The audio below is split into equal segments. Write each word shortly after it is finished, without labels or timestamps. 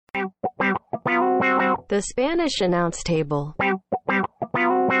The Spanish Announce Table.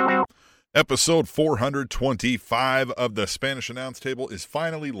 Episode 425 of the Spanish Announce Table is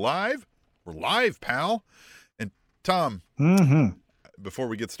finally live. We're live, pal. And Tom, before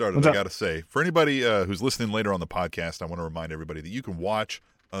we get started, I got to say, for anybody who's listening later on the podcast, I want to remind everybody that you can watch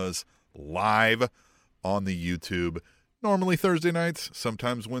us live on the YouTube, normally Thursday nights,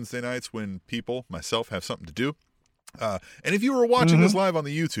 sometimes Wednesday nights when people, myself, have something to do. And if you were watching this live on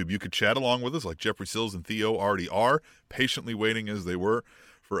the YouTube, you could chat along with us like Jeffrey Sills and Theo already are, patiently waiting as they were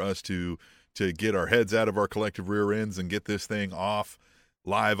for us to get our heads out of our collective rear ends and get this thing off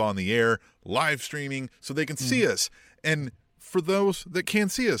live on the air, live streaming, so they can see us. And for those that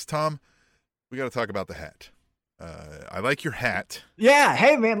can't see us, Tom, we got to talk about the hat. I like your hat. Yeah.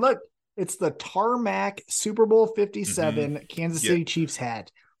 Hey, man, look, it's the Tarmac Super Bowl 57 Kansas City Chiefs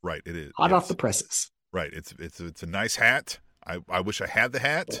hat. Right, it is. Hot off the presses. Right. It's a nice hat. I wish I had the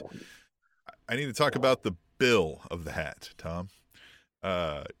hat. I need to talk about the bill of the hat, Tom.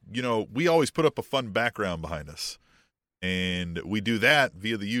 We always put up a fun background behind us, and we do that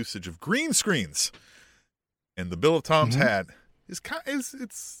via the usage of green screens. And the bill of Tom's hat is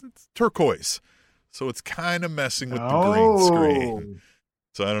it's turquoise, so it's kind of messing with the green screen.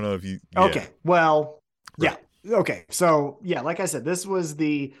 So I don't know if you. Okay. Well, right. Yeah. Okay. So yeah, like I said, this was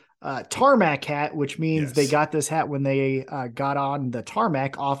the tarmac hat, which means they got this hat when they got on the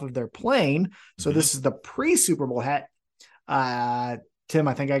tarmac off of their plane. So this is the pre-Super Bowl hat. Tim,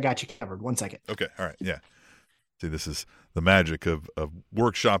 I think I got you covered. 1 second. Okay. All right. Yeah. See, this is the magic of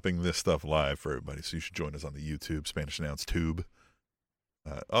workshopping this stuff live for everybody. So you should join us on the YouTube Spanish Announce Tube.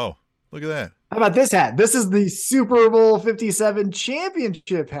 Look at that. How about this hat? This is the Super Bowl 57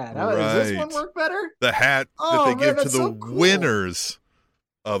 championship hat. Does this one work better? The hat that they give to the winners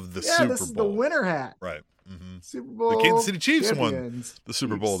of the Super Bowl. Yeah, this is the winner hat. Right. Super Bowl. The Kansas City Chiefs champions. won the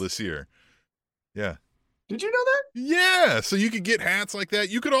Super Bowl this year. Yeah. Did you know that? Yeah. So you could get hats like that.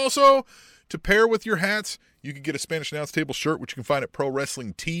 You could also, to pair with your hats, you could get a Spanish Announce Table shirt, which you can find at Pro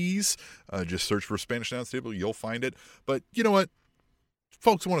Wrestling Tees. Just search for Spanish Announce Table. You'll find it. But you know what?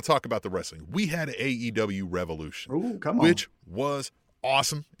 Folks want to talk about the wrestling. We had AEW Revolution, which was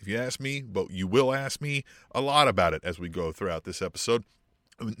awesome, if you ask me. But you will ask me a lot about it as we go throughout this episode.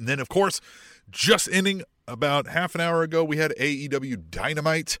 And then, of course, just ending about half an hour ago, we had AEW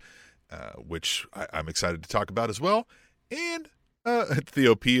Dynamite, which I'm excited to talk about as well. And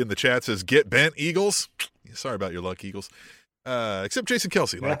Theo P in the chat says, "Get bent, Eagles." Sorry about your luck, Eagles. Except Jason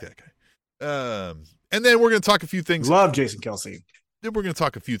Kelce, like that guy. And then we're going to talk a few things. Love Jason Kelce. Then we're going to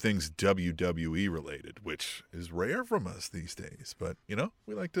talk a few things WWE related, which is rare from us these days. But we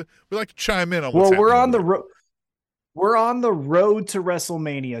like to chime in on what's happening. We're on the road. We're on the road to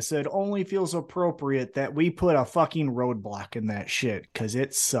WrestleMania, so it only feels appropriate that we put a fucking roadblock in that shit because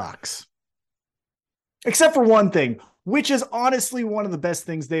it sucks. Except for one thing, which is honestly one of the best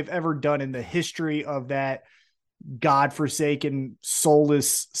things they've ever done in the history of that godforsaken,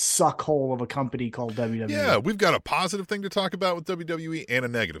 soulless suckhole of a company called WWE. Yeah, we've got a positive thing to talk about with WWE and a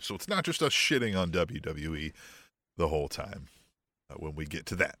negative, so it's not just us shitting on WWE the whole time when we get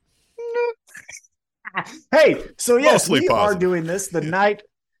to that. Hey, so yes, Mostly we positive. are doing this the night.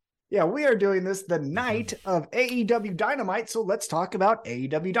 Yeah, we are doing this the night of AEW Dynamite. So let's talk about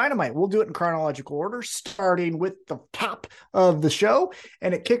AEW Dynamite. We'll do it in chronological order, starting with the top of the show.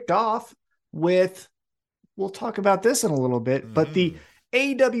 And it kicked off with, we'll talk about this in a little bit, but the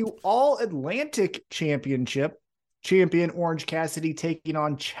AEW All-Atlantic Championship champion Orange Cassidy taking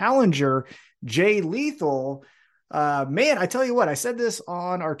on challenger Jay Lethal. Man, I tell you what, I said this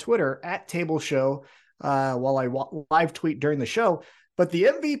on our Twitter at Table Show while I live tweet during the show, but the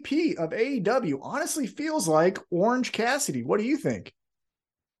MVP of AEW honestly feels like Orange Cassidy. What do you think?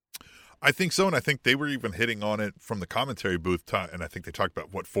 I think so, and I think they were even hitting on it from the commentary booth, and I think they talked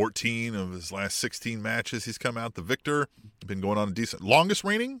about, 14 of his last 16 matches he's come out the victor. Been going on a decent, longest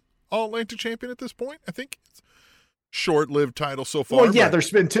reigning All-Atlantic champion at this point, I think. It's short-lived title so far. Well, yeah, there's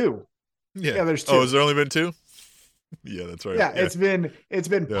been two. Yeah, there's two. Oh, has there only been two? Yeah, that's right. Yeah, it's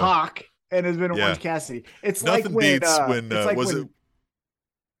been Pac and it's been Orange Cassidy. It's nothing like beats when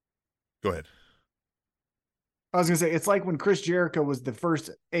Go ahead. I was going to say, it's like when Chris Jericho was the first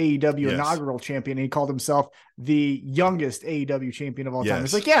AEW inaugural champion, and he called himself the youngest AEW champion of all time.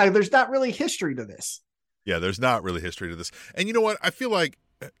 It's like, yeah, there's not really history to this. Yeah, there's not really history to this. And you know what? I feel like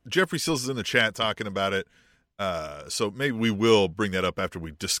Jeffrey Sills is in the chat talking about it. So maybe we will bring that up after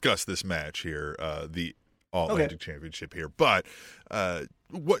we discuss this match here, the All-Atlantic Championship here. But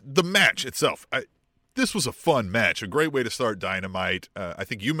what the match itself, this was a fun match, a great way to start Dynamite. I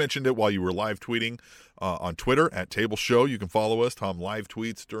think you mentioned it while you were live tweeting on Twitter at Table Show. You can follow us. Tom live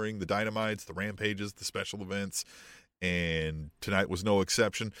tweets during the Dynamites, the Rampages, the special events, and tonight was no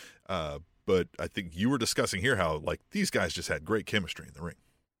exception. But I think you were discussing here how like these guys just had great chemistry in the ring.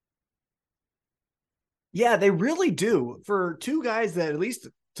 Yeah, they really do. For two guys that, at least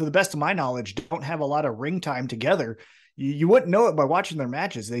to the best of my knowledge, don't have a lot of ring time together, you wouldn't know it by watching their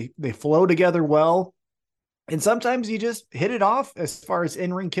matches. They flow together well. And sometimes you just hit it off as far as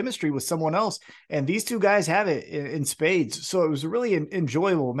in-ring chemistry with someone else. And these two guys have it in spades. So it was a really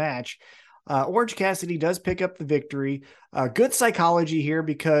enjoyable match. Orange Cassidy does pick up the victory. Good psychology here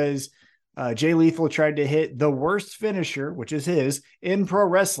because Jay Lethal tried to hit the worst finisher, which is his, in pro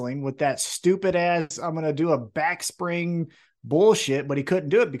wrestling with that stupid ass, I'm going to do a back spring bullshit, but he couldn't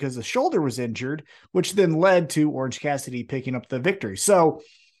do it because the shoulder was injured, which then led to Orange Cassidy picking up the victory. So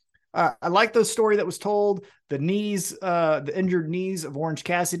I like the story that was told, the knees, the injured knees of Orange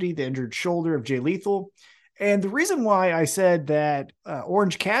Cassidy, the injured shoulder of Jay Lethal. And the reason why I said that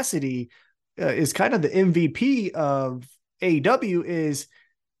Orange Cassidy is kind of the MVP of AEW is,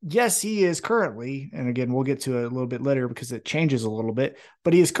 yes, he is currently, and again, we'll get to it a little bit later because it changes a little bit,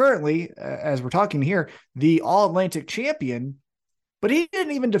 but he is currently, as we're talking here, the All-Atlantic champion, but he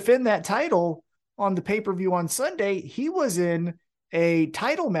didn't even defend that title on the pay-per-view on Sunday. He was in a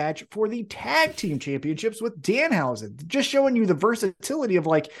title match for the tag team championships with Danhausen, just showing you the versatility of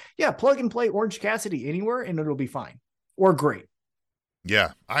like, yeah, plug and play Orange Cassidy anywhere and it'll be fine or great.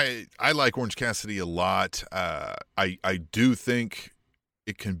 Yeah, I like Orange Cassidy a lot. I do think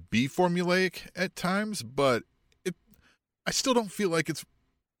it can be formulaic at times, but I still don't feel like it's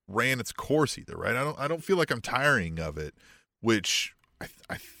ran its course either, right? I don't feel like I'm tiring of it, which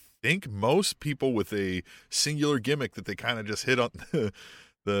I think most people with a singular gimmick that they kind of just hit on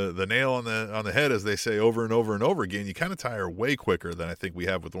the nail on the head, as they say, over and over and over again, you kind of tire way quicker than I think we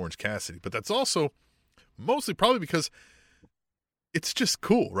have with Orange Cassidy. But that's also mostly probably because it's just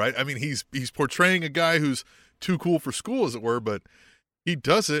cool, right? I mean, he's portraying a guy who's too cool for school, as it were, but he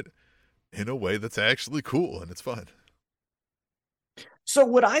does it in a way that's actually cool and it's fun. So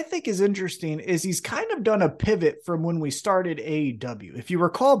what I think is interesting is he's kind of done a pivot from when we started AEW. If you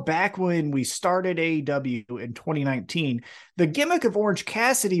recall back when we started AEW in 2019, the gimmick of Orange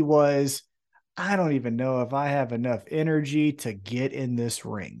Cassidy was, I don't even know if I have enough energy to get in this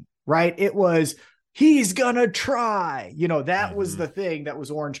ring, right? It was, he's gonna try. You know, that was the thing that was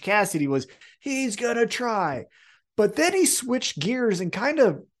Orange Cassidy, was he's gonna try. But then he switched gears and kind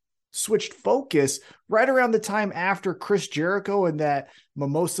of switched focus right around the time after Chris Jericho and that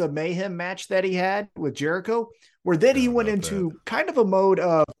Mimosa Mayhem match that he had with Jericho, where then he went into kind of a mode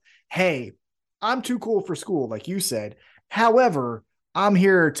of, hey, I'm too cool for school, like you said. However, I'm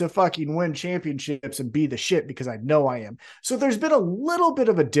here to fucking win championships and be the shit because I know I am. So there's been a little bit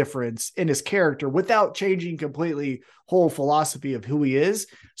of a difference in his character without changing completely whole philosophy of who he is.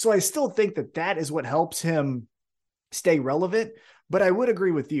 So I still think that that is what helps him stay relevant. But I would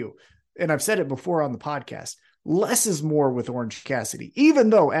agree with you, and I've said it before on the podcast, less is more with Orange Cassidy. Even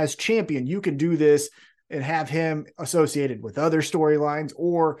though as champion, you can do this and have him associated with other storylines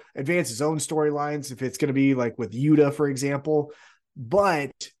or advance his own storylines if it's going to be like with Yuta, for example.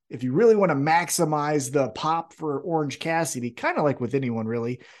 But if you really want to maximize the pop for Orange Cassidy, kind of like with anyone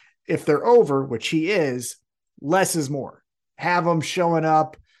really, if they're over, which he is, less is more. Have him showing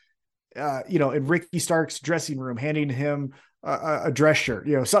up, in Ricky Stark's dressing room, handing him a dress shirt,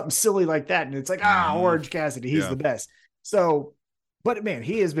 something silly like that. And it's like, Orange Cassidy, he's the best. So, but man,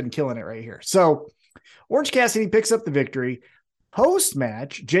 he has been killing it right here. So Orange Cassidy picks up the victory.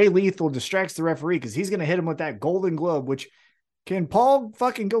 Post-match, Jay Lethal distracts the referee because he's going to hit him with that golden glove, which can Paul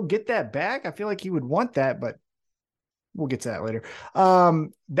fucking go get that back? I feel like he would want that, but we'll get to that later.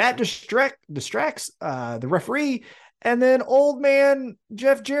 That distracts the referee. And then old man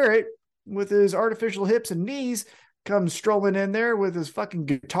Jeff Jarrett with his artificial hips and knees comes strolling in there with his fucking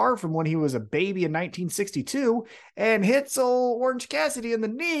guitar from when he was a baby in 1962 and hits old Orange Cassidy in the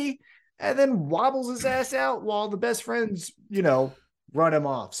knee and then wobbles his ass out while the best friends, run him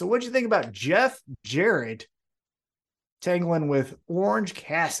off. So what'd you think about Jeff Jarrett tangling with Orange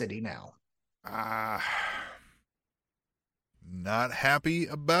Cassidy now? Not happy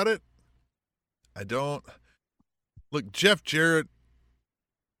about it. Look, Jeff Jarrett,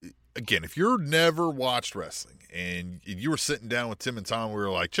 again, if you're never watched wrestling and you were sitting down with Tim and Tom, we were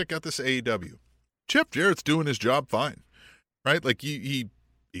like, check out this AEW. Jeff Jarrett's doing his job fine, right? Like he's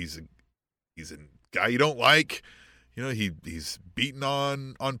a guy you don't like. He's beating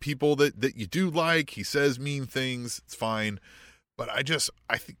on people that you do like. He says mean things. It's fine. But I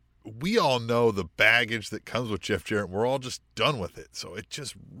think we all know the baggage that comes with Jeff Jarrett. We're all just done with it. So it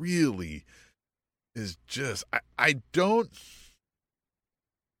just really is just,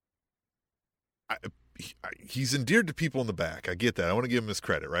 he's endeared to people in the back. I get that. I want to give him his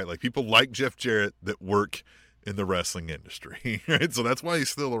credit, right? Like, people like Jeff Jarrett that work in the wrestling industry, right? So that's why he's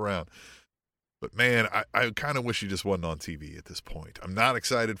still around. But man, I kind of wish he just wasn't on TV at this point. I'm not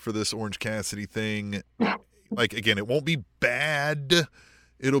excited for this Orange Cassidy thing. Like, again, it won't be bad.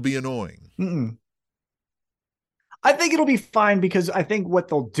 It'll be annoying. Mm-mm. I think it'll be fine, because I think what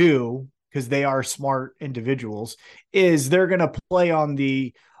they'll do, because they are smart individuals, is they're going to play on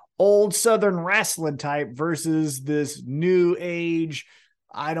the old Southern wrestling type versus this new age,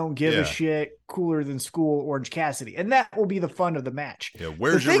 I don't give a shit, cooler than school Orange Cassidy. And that will be the fun of the match. Yeah,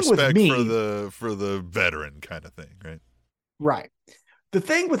 where's your respect for the veteran kind of thing, right? Right. The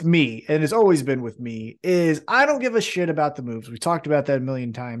thing with me, and it's always been with me, is I don't give a shit about the moves. We talked about that a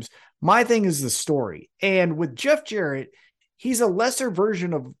million times. My thing is the story. And with Jeff Jarrett, he's a lesser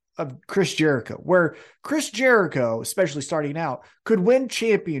version of Chris Jericho, where Chris Jericho, especially starting out, could win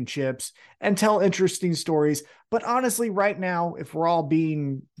championships and tell interesting stories. But honestly, right now, if we're all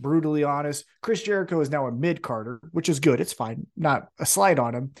being brutally honest, Chris Jericho is now a mid-carder, which is good. It's fine. Not a slight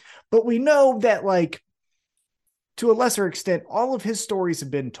on him. But we know that, like, to a lesser extent, all of his stories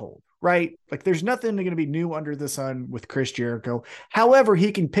have been told, right? Like, there's nothing going to be new under the sun with Chris Jericho. However,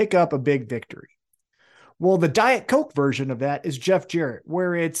 he can pick up a big victory. Well, the Diet Coke version of that is Jeff Jarrett,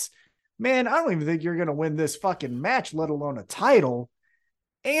 where it's, man, I don't even think you're going to win this fucking match, let alone a title.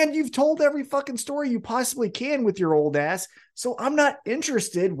 And you've told every fucking story you possibly can with your old ass. So I'm not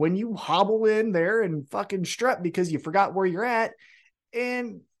interested when you hobble in there and fucking strut because you forgot where you're at.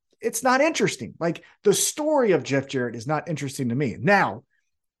 And it's not interesting. Like, the story of Jeff Jarrett is not interesting to me. Now,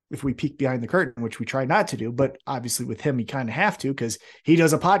 if we peek behind the curtain, which we try not to do, but obviously with him, you kind of have to, because he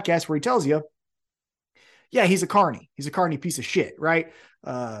does a podcast where he tells you, yeah, he's a carny. He's a carny piece of shit, right?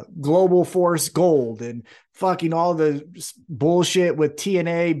 Global Force Gold and fucking all the bullshit with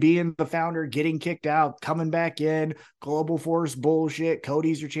TNA being the founder, getting kicked out, coming back in, Global Force bullshit.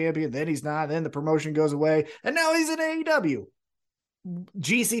 Cody's your champion. Then he's not. Then the promotion goes away. And now he's in AEW.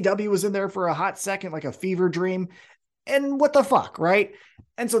 GCW was in there for a hot second, like a fever dream. And what the fuck, right?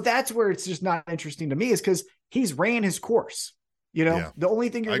 And so that's where it's just not interesting to me, is because he's ran his course. You know, the only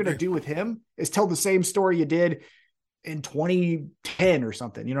thing you're going to do with him is tell the same story you did in 2010 or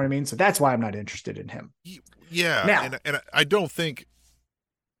something. You know what I mean? So that's why I'm not interested in him. Yeah. Now, and I don't think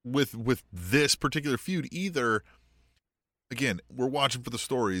with this particular feud either, again, we're watching for the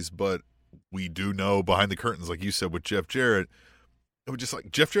stories, but we do know behind the curtains, like you said, with Jeff Jarrett, it was just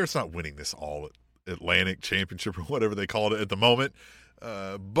like, Jeff Jarrett's not winning this All Atlantic Championship or whatever they called it at the moment.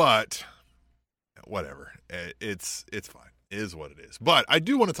 But whatever. It's fine. Is what it is. But I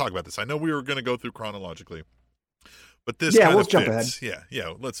do want to talk about this. I know we were going to go through chronologically, but this kind of jump fits. ahead.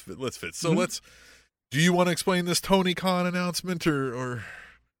 Yeah, let's fit. So do you want to explain this Tony Khan announcement or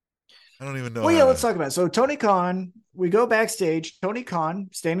I don't even know. Well, let's talk about it. So Tony Khan, we go backstage. Tony Khan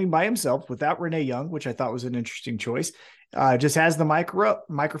standing by himself without Renee Young, which I thought was an interesting choice. Just has the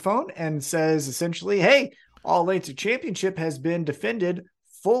microphone and says essentially, hey, All Atlantic Championship has been defended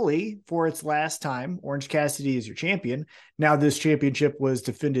fully for its last time. Orange Cassidy is your champion. Now this championship was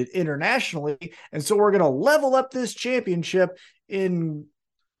defended internationally, and so we're going to level up this championship in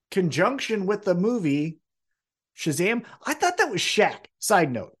conjunction with the movie Shazam. I thought that was Shaq.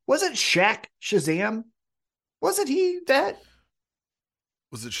 Side note, wasn't Shaq Shazam? Wasn't he that?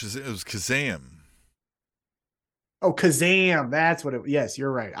 Was it Shazam? It was Kazam. Oh, Kazam. That's what it was. Yes,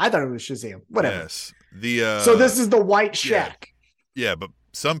 you're right. I thought it was Shazam. Whatever. Yes. So this is the white Shaq. Yeah, but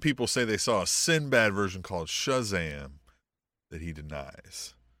some people say they saw a Sinbad version called Shazam that he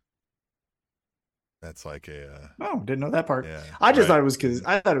denies. That's like didn't know that part. Yeah, I just thought it was because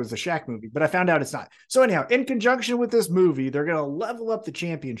I thought it was a Shaq movie, but I found out it's not. So anyhow, in conjunction with this movie, they're going to level up the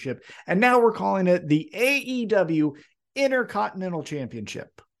championship, and now we're calling it the AEW Intercontinental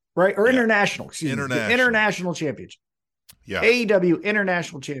Championship, right? Or international, excuse me, the International Championship. Yeah, AEW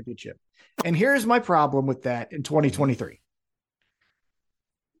International Championship. And here's my problem with that in 2023.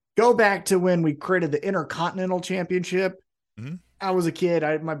 Go back to when we created the Intercontinental Championship. Mm-hmm. I was a kid.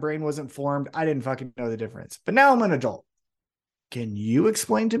 My brain wasn't formed. I didn't fucking know the difference. But now I'm an adult. Can you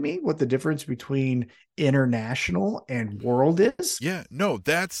explain to me what the difference between international and world is? Yeah, no,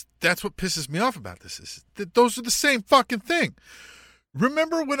 that's what pisses me off about this. Is that those are the same fucking thing.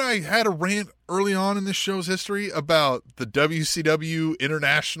 Remember when I had a rant early on in this show's history about the WCW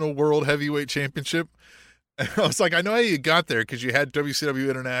International World Heavyweight Championship? I was like, I know how you got there because you had WCW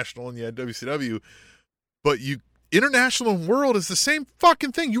International and you had WCW, but international and world is the same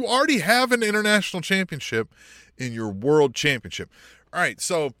fucking thing. You already have an international championship in your world championship. All right,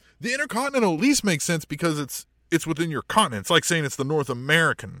 so the Intercontinental at least makes sense because it's within your continent. It's like saying it's the North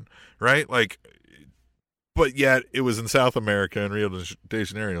American, right? Like, but yet it was in South America and Rio de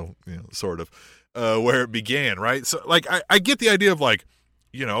Janeiro, sort of, where it began, right? So, like, I get the idea of, like,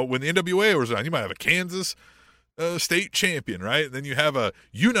 when the NWA was on, you might have a Kansas state champion, right? And then you have a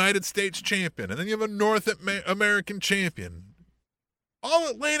United States champion, and then you have a North American champion. All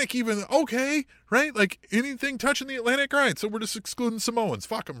Atlantic even, okay, right? Like, anything touching the Atlantic, right? So we're just excluding Samoans.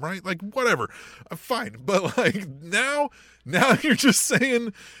 Fuck them, right? Like, whatever. Fine. But, like, now you're just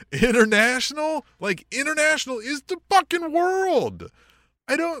saying international? Like, international is the fucking world.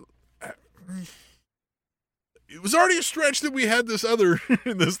 It was already a stretch that we had this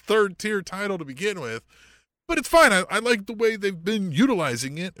third tier title to begin with. But it's fine. I like the way they've been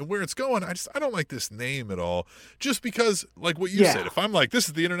utilizing it and where it's going. I don't like this name at all. Just because, like what you said, if I'm like, this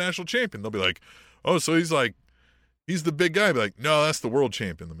is the international champion, they'll be like, oh, so he's the big guy. I'll be like, no, that's the world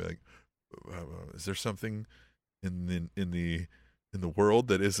champion. They'll be like, is there something in the world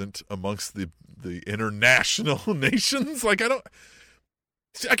that isn't amongst the international nations? Like,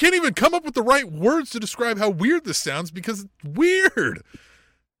 I can't even come up with the right words to describe how weird this sounds because it's weird.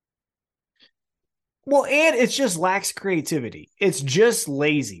 Well, and it just lacks creativity. It's just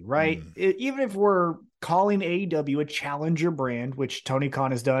lazy, right? Even if we're calling AEW a challenger brand, which Tony Khan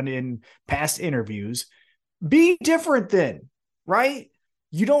has done in past interviews, be different then, right?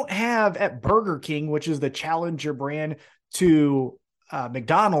 You don't have at Burger King, which is the challenger brand to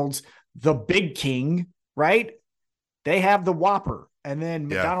McDonald's, the Big King, right? They have the Whopper, and then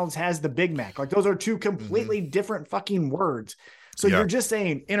McDonald's has the Big Mac. Like, those are two completely different fucking words. So you're just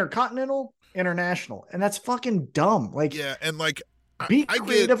saying Intercontinental, international, and that's fucking dumb. Like, and like, be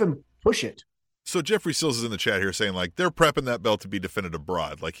creative and push it. So Jeffrey Sills is in the chat here saying, like, they're prepping that belt to be defended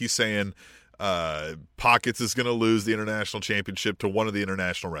abroad. Like, he's saying Pockets is going to lose the international championship to one of the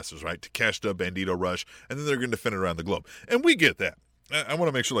international wrestlers, right? Takeshita, Bandito, Rush, and then they're going to defend it around the globe. And we get that. I want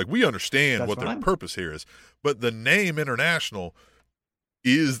to make sure, like, we understand what their purpose here is. But the name international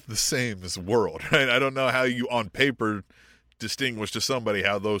is the same as world, right? I don't know how you on paper distinguish to somebody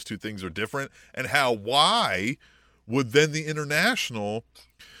how those two things are different, and why would then the international,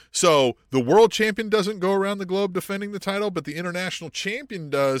 so the world champion doesn't go around the globe defending the title, but the international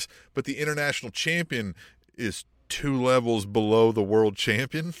champion does, but the international champion is 2 levels below the world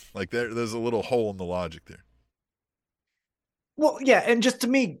champion. Like, there's a little hole in the logic there. Well, yeah, and just to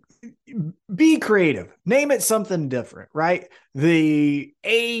me, be creative. Name it something different, right? The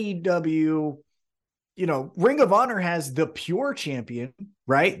AEW, Ring of Honor has the pure champion,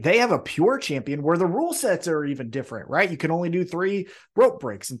 right? They have a pure champion where the rule sets are even different, right? You can only do 3 rope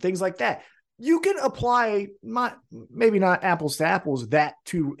breaks and things like that. You can apply, maybe not apples to apples, that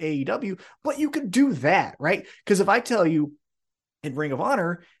to AEW, but you can do that, right? Because if I tell you in Ring of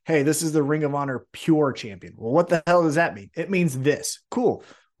Honor, hey, this is the Ring of Honor pure champion. Well, what the hell does that mean? It means this. Cool.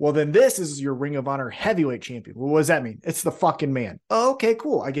 Well, then this is your Ring of Honor heavyweight champion. Well, what does that mean? It's the fucking man. Oh, okay,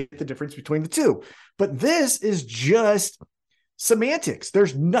 cool. I get the difference between the two. But this is just semantics.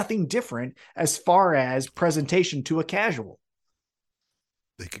 There's nothing different as far as presentation to a casual.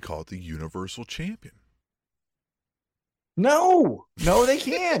 They could call it the Universal Champion. No, they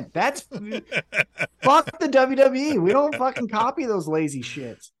can't. That's fuck the WWE. We don't fucking copy those lazy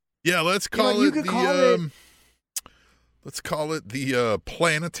shits. Yeah, let's call Let's call it the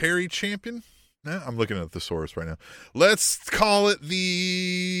planetary champion. I'm looking at the thesaurus right now. Let's call it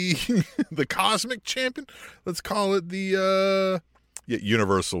the the cosmic champion. Let's call it the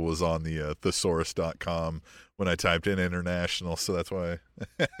Universal was on the thesaurus.com when I typed in international, so that's why.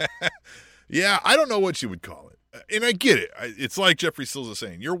 Yeah, I don't know what you would call it. And I get it. It's like Jeffrey Sills is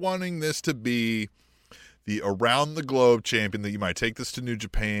saying. You're wanting this to be the around the globe champion, that you might take this to New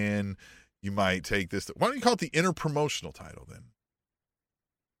Japan. You might take this. Why don't you call it the interpromotional title then?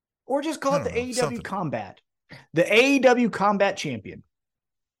 Or just call it the AEW Combat. The AEW Combat Champion.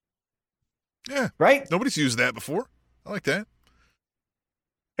 Yeah. Right? Nobody's used that before. I like that.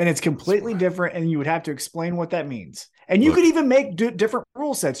 And it's completely different, and you would have to explain what that means. And you could even make different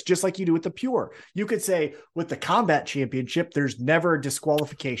rule sets, just like you do with the Pure. You could say, with the Combat Championship, there's never a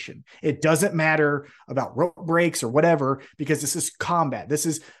disqualification. It doesn't matter about rope breaks or whatever, because this is combat. This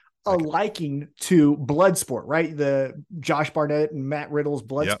is a liking to Bloodsport, right? The Josh Barnett and Matt Riddle's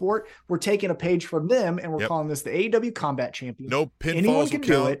Bloodsport. We're taking a page from them, and we're calling this the AEW Combat Champion. No pinfalls Anyone can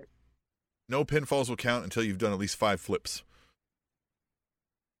do it. No pinfalls will count until you've done at least 5 flips.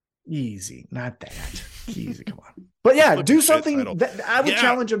 Easy, not that. Easy, come on. But yeah, do something that I would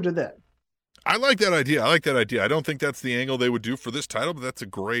challenge them to that. I like that idea. I don't think that's the angle they would do for this title, but that's a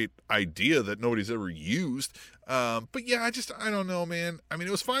great idea that nobody's ever used. But yeah, I don't know, man. I mean,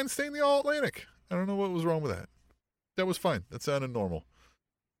 it was fine staying the All-Atlantic. I don't know what was wrong with that. That was fine. That sounded normal.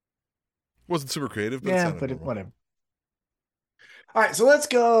 Wasn't super creative, but it sounded normal. Whatever. All right, so let's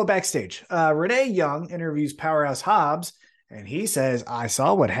go backstage. Renee Young interviews Powerhouse Hobbs, and he says, I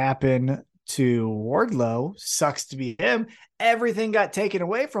saw what happened to Wardlow. Sucks to be him. Everything got taken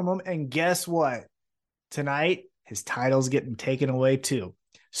away from him, and guess what? Tonight, his title's getting taken away too.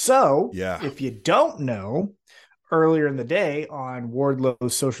 So, if you don't know, earlier in the day on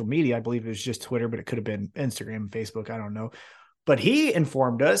Wardlow's social media, I believe it was just Twitter, but it could have been Instagram, Facebook, I don't know. But he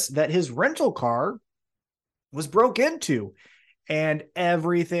informed us that his rental car was broke into and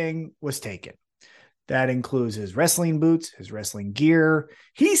everything was taken. That includes his wrestling boots, his wrestling gear.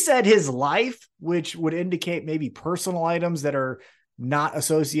 He said his life, which would indicate maybe personal items that are not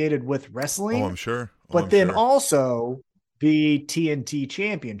associated with wrestling. Oh, I'm sure. But then also the TNT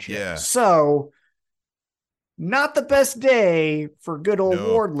Championship. Yeah. So not the best day for good old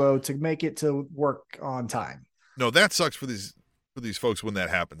Wardlow to make it to work on time. No, that sucks for these folks when that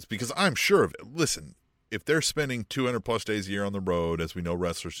happens, because I'm sure of it. Listen, if they're spending 200 plus days a year on the road, as we know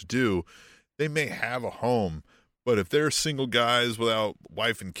wrestlers do, they may have a home. But if they're single guys without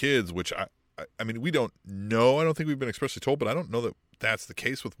wife and kids, which I mean, we don't know. I don't think we've been expressly told, but I don't know that that's the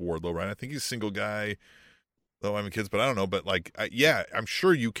case with Wardlow, right? I think he's a single guy, though I have kids, but I don't know. But yeah, I'm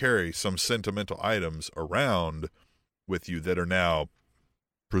sure you carry some sentimental items around with you that are now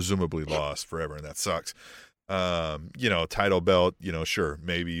presumably lost forever, and that sucks. Title belt, sure,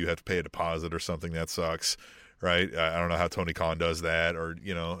 maybe you have to pay a deposit or something. That sucks, right? I don't know how Tony Khan does that, or,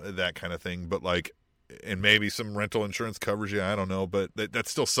 that kind of thing. But and maybe some rental insurance covers you. I don't know, but that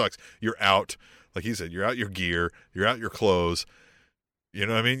still sucks. You're out, like he said, you're out your gear, you're out your clothes. You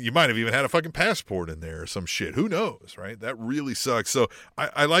know what I mean? You might have even had a fucking passport in there or some shit. Who knows, right? That really sucks. So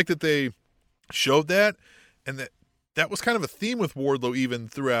I like that they showed that, and that was kind of a theme with Wardlow even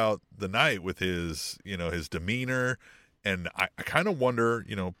throughout the night with his, his demeanor. And I kind of wonder,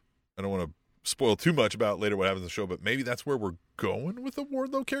 I don't want to spoil too much about later what happens in the show, but maybe that's where we're going with the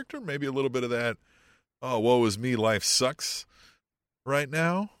Wardlow character. Maybe a little bit of that, oh, woe is me, life sucks right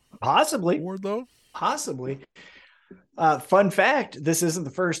now. Possibly. Wardlow? Possibly. Fun fact, this isn't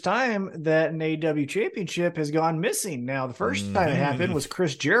the first time that an AEW championship has gone missing. Now, the first time it happened was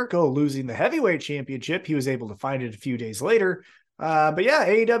Chris Jericho losing the heavyweight championship. He was able to find it a few days later. But yeah,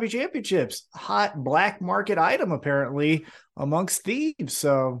 AEW championships, hot black market item apparently amongst thieves.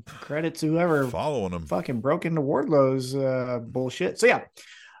 So credit to whoever following them fucking broke into Wardlow's bullshit. So yeah.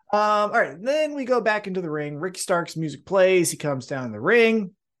 All right, then we go back into the ring. Ricky Stark's music plays. He comes down the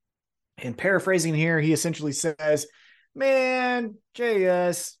ring. And paraphrasing here, he essentially says, man,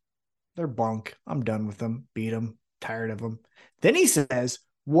 JS, they're bunk. I'm done with them. Beat them. Tired of them. Then he says,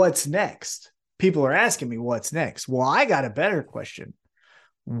 what's next? People are asking me what's next. Well, I got a better question.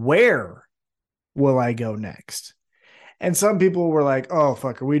 Where will I go next? And some people were like, oh,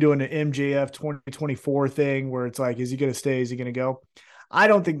 fuck, are we doing an MJF 2024 thing where it's like, is he going to stay? Is he going to go? I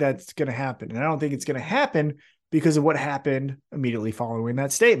don't think that's going to happen. And I don't think it's going to happen because of what happened immediately following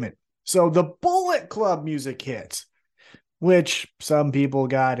that statement. So the Bullet Club music hits, which some people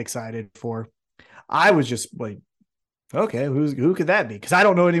got excited for. I was just like, okay, who could that be? Because I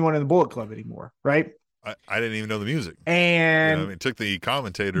don't know anyone in the Bullet Club anymore, right? I didn't even know the music. And it took the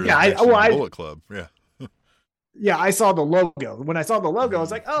commentators. Bullet Club. Yeah. Yeah, I saw the logo. When I saw the logo, I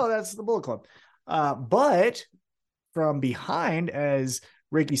was like, oh, that's the Bullet Club. But from behind, as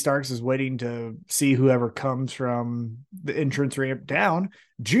Ricky Starks is waiting to see whoever comes from the entrance ramp down,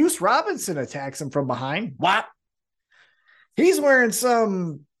 Juice Robinson attacks him from behind. What? He's wearing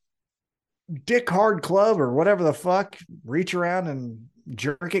some Dick Hard Club or whatever the fuck, reach around and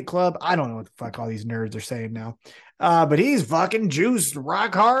jerk it club. I don't know what the fuck all these nerds are saying now. But he's fucking Juice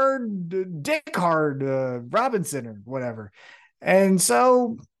Rock Hard, Dick Hard Robinson or whatever. And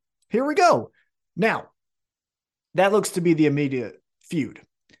so here we go. Now, that looks to be the immediate feud.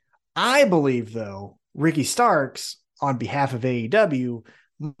 I believe, though, Ricky Starks, on behalf of AEW,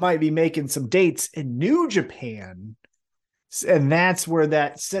 might be making some dates in New Japan. And that's where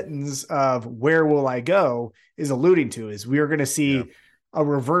that sentence of where will I go is alluding to, is we are going to see a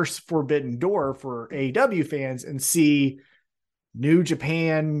reverse Forbidden Door for AEW fans and see New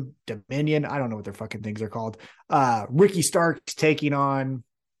Japan, Dominion, I don't know what their fucking things are called. Ricky Starks taking on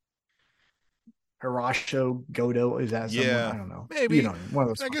Hirosho Goto. Is that someone? I don't know. Maybe. One of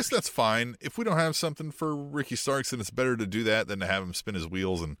those. I guess that's fine. If we don't have something for Ricky Starks, then it's better to do that than to have him spin his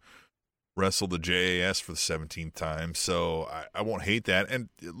wheels and wrestle the JAS for the 17th time, so I won't hate that. And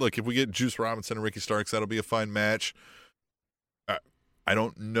look, if we get Juice Robinson and Ricky Starks, that'll be a fine match. I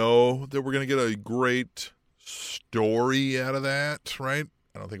don't know that we're going to get a great story out of that, right?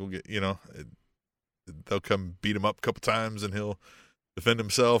 I don't think we'll get, they'll come beat him up a couple times and he'll defend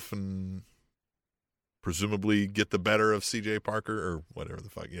himself and presumably get the better of CJ Parker or whatever the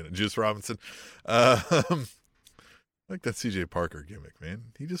fuck, Juice Robinson. I like that CJ Parker gimmick, man.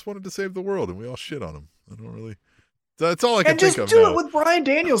 He just wanted to save the world, and we all shit on him. I don't really. That's all I can think of now. And just do it with Bryan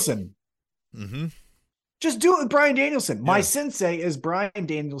Danielson. Mm-hmm. Just do it with Bryan Danielson. Yeah. My sensei is Bryan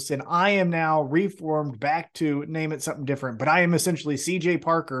Danielson. I am now reformed back to name it something different, but I am essentially CJ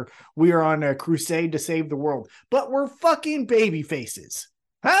Parker. We are on a crusade to save the world, but we're fucking baby faces.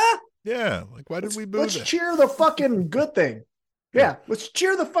 Huh? Yeah. Like, why did we boo Let's cheer the fucking good thing. Yeah, let's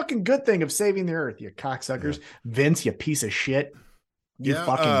cheer the fucking good thing of saving the earth, you cocksuckers. Yeah. Vince, you piece of shit. You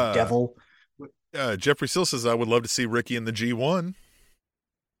fucking devil. Jeffrey Sill says, I would love to see Ricky in the G1.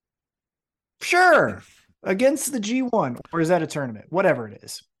 Sure. Against the G1. Or is that a tournament? Whatever it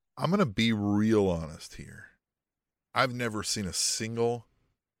is. I'm going to be real honest here. I've never seen a single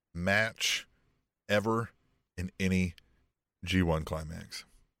match ever in any G1 climax.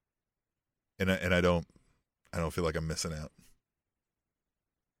 And I don't feel like I'm missing out.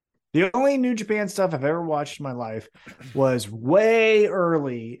 The only New Japan stuff I've ever watched in my life was way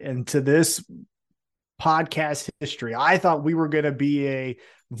early into this podcast history. I thought we were going to be a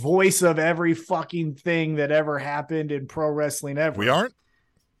voice of every fucking thing that ever happened in pro wrestling ever. We aren't?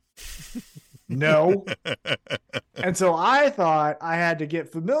 No. And so I thought I had to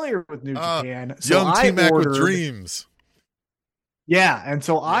get familiar with New Japan. So young T-Mac with dreams. Yeah, and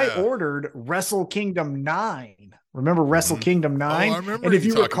so I ordered Wrestle Kingdom 9. Remember Wrestle Kingdom 9? Oh, I remember. And if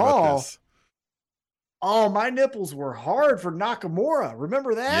you recall, my nipples were hard for Nakamura.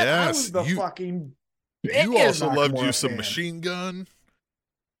 Remember that? Yes. I was the fucking biggest You also Nakamura loved you some fan. Machine Gun.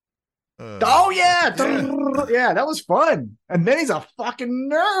 Yeah, that was fun. And then he's a fucking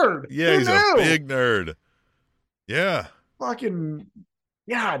nerd. Yeah, he's a big nerd. Yeah.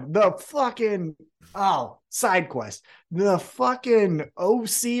 Side quest. The fucking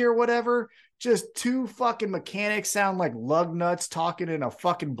OC or whatever, just two fucking mechanics sound like lug nuts talking in a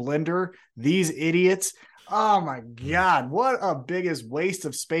fucking blender. These idiots. Oh my God. What a biggest waste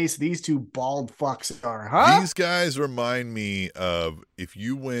of space these two bald fucks are, huh? These guys remind me of if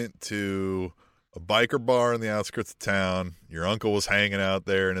you went to a biker bar in the outskirts of town, your uncle was hanging out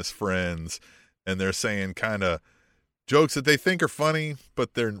there and his friends, and they're saying kind of jokes that they think are funny,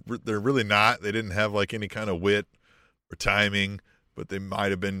 but they're really not. They didn't have like any kind of wit or timing, but they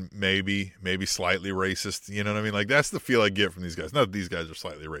might have been maybe slightly racist. You know what I mean? Like, that's the feel I get from these guys. Not that these guys are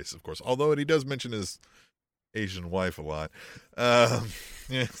slightly racist, of course, although he does mention his Asian wife a lot.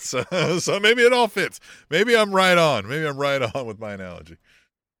 So maybe it all fits. Maybe I'm right on. Maybe I'm right on with my analogy.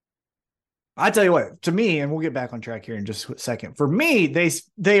 I tell you what, to me, and we'll get back on track here in just a second. For me,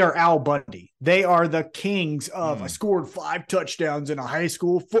 they are Al Bundy. They are the kings of I scored 5 touchdowns in a high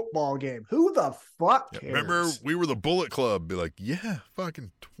school football game. Who the fuck cares? Remember, we were the Bullet Club. Be like, yeah,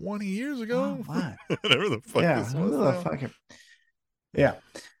 fucking 20 years ago. Oh, whatever the fuck this was. Yeah.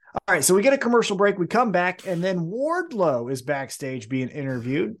 All right, so we get a commercial break. We come back, and then Wardlow is backstage being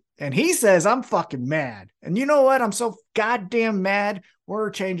interviewed, and he says, I'm fucking mad. And you know what? I'm so goddamn mad. We're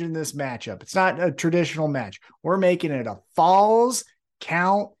changing this matchup. It's not a traditional match. We're making it a falls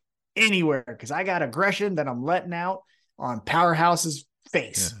count anywhere because I got aggression that I'm letting out on Powerhouse's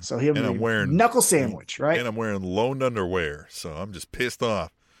face. Yeah. So I'm wearing knuckle sandwich, right? And I'm wearing loaned underwear, so I'm just pissed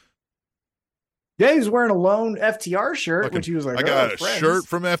off. Yeah, he was wearing a lone FTR shirt, which he was like, I got a shirt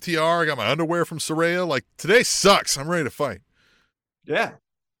from FTR. I got my underwear from Saraya. Like, today sucks. I'm ready to fight. Yeah,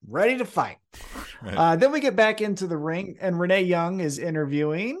 ready to fight. Right. Then we get back into the ring, and Renee Young is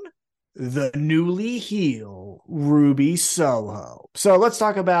interviewing the newly heel Ruby Soho. So let's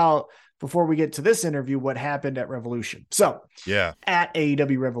talk about, before we get to this interview, what happened at Revolution. So at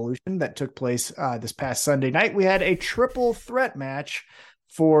AEW Revolution that took place this past Sunday night, we had a triple threat match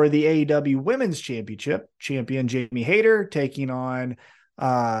for the AEW Women's Championship. Champion Jamie Hayter taking on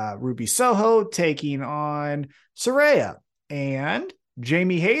Ruby Soho, taking on Saraya. And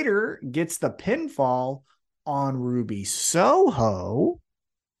Jamie Hayter gets the pinfall on Ruby Soho.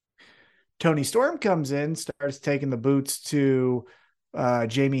 Toni Storm comes in, starts taking the boots to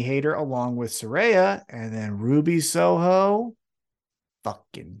Jamie Hayter along with Saraya. And then Ruby Soho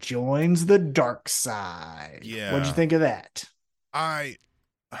fucking joins the dark side. Yeah. What'd you think of that?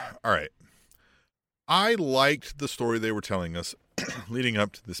 All right. I liked the story they were telling us leading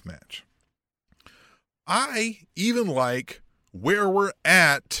up to this match. I even like where we're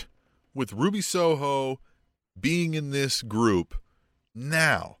at with Ruby Soho being in this group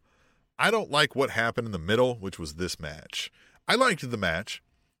now, I don't like what happened in the middle, which was this match. I liked the match,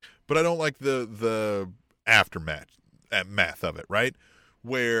 but I don't like the aftermath math of it, right?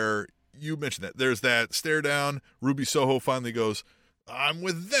 Where you mentioned that there's that stare down. Ruby Soho finally goes, I'm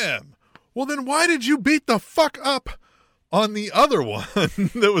with them. Well, then why did you beat the fuck up on the other one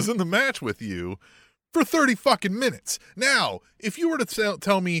that was in the match with you for 30 fucking minutes? Now, if you were to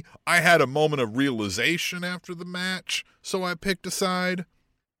tell me I had a moment of realization after the match, so I picked a side,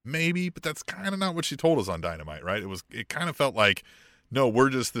 maybe, but that's kind of not what she told us on Dynamite, right? It kind of felt like, no, we're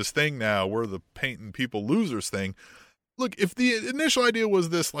just this thing now. We're the painting people losers thing. Look, if the initial idea was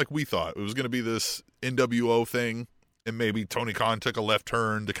this, like we thought, it was going to be this NWO thing, and maybe Tony Khan took a left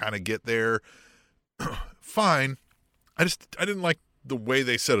turn to kind of get there, fine. I didn't like the way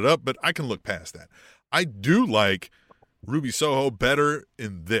they set it up, but I can look past that. I do like Ruby Soho better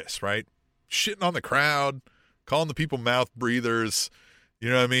in this, right? Shitting on the crowd, calling the people mouth breathers, you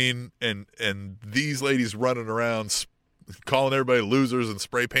know what I mean? And these ladies running around calling everybody losers and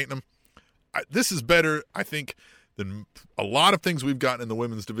spray painting them. This is better, I think, than a lot of things we've gotten in the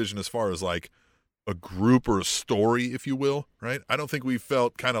women's division as far as like a group or a story, if you will, right? I don't think we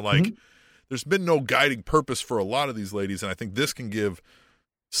felt kind of like there's been no guiding purpose for a lot of these ladies, and I think this can give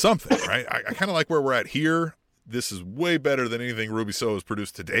something, right? I kind of like where we're at here. This is way better than anything Ruby Soho has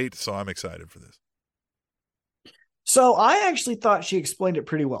produced to date, so I'm excited for this. So I actually thought she explained it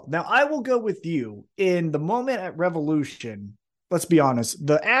pretty well. Now, I will go with you in the moment at Revolution. Let's be honest,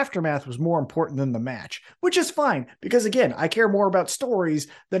 the aftermath was more important than the match, which is fine because, again, I care more about stories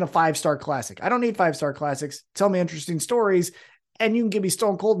than a 5-star classic. I don't need 5-star classics. Tell me interesting stories, and you can give me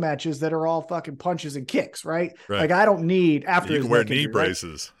Stone Cold matches that are all fucking punches and kicks, right? Like, I don't need after. You can wear knee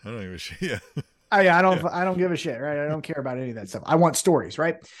braces. Right? I don't even. Yeah. I don't give a shit, right? I don't care about any of that stuff. I want stories,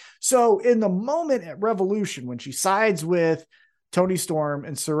 right? So in the moment at Revolution, when she sides with Toni Storm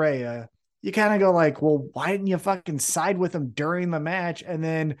and Saraya, you kind of go like, well, why didn't you fucking side with them during the match? And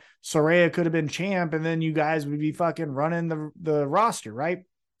then Saraya could have been champ, and then you guys would be fucking running the roster, right?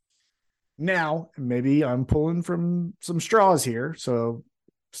 Now, maybe I'm pulling from some straws here, so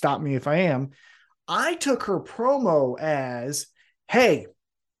stop me if I am. I took her promo as, hey,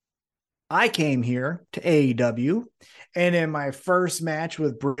 I came here to AEW, and in my first match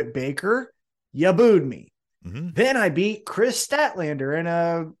with Britt Baker, you booed me. Mm-hmm. Then I beat Chris Statlander in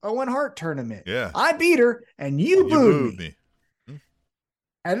a Owen Hart tournament. Yeah, I beat her, and you booed me. Mm-hmm.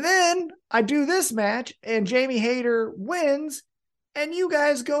 And then I do this match, and Jamie Hayter wins, and you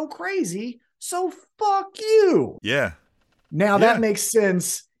guys go crazy. So fuck you. Yeah. Now that makes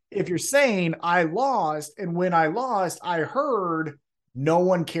sense if you're saying I lost, and when I lost, I heard no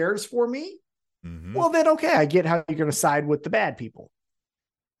one cares for me. Mm-hmm. Well, then, okay, I get how you're going to side with the bad people.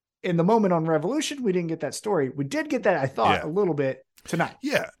 In the moment on Revolution, we didn't get that story. We did get that, I thought, a little bit tonight.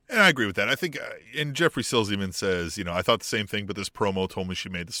 Yeah, and I agree with that. I think, and Jeffrey Sills even says, I thought the same thing, but this promo told me she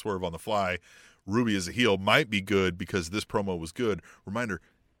made the swerve on the fly. Ruby as a heel might be good because this promo was good. Reminder,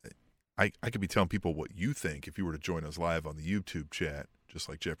 I could be telling people what you think if you were to join us live on the YouTube chat, just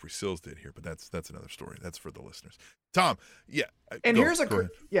like Jeffrey Sills did here, but that's another story. That's for the listeners. Tom, and here's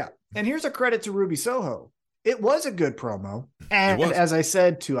a credit to Ruby Soho. It was a good promo, and as I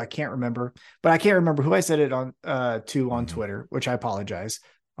said I can't remember who I said it on on Twitter, which I apologize.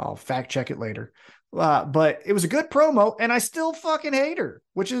 I'll fact check it later. But it was a good promo, and I still fucking hate her,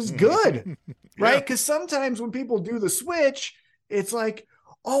 which is good, right? Because sometimes when people do the switch, it's like,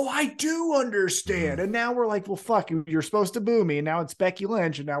 oh, I do understand. And now we're like, well, fuck, you're supposed to boo me. And now it's Becky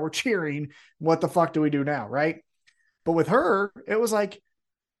Lynch, and now we're cheering. What the fuck do we do now, right? But with her, it was like,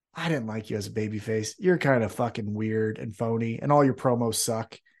 I didn't like you as a babyface. You're kind of fucking weird and phony, and all your promos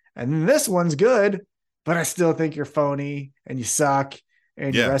suck. And this one's good, but I still think you're phony and you suck,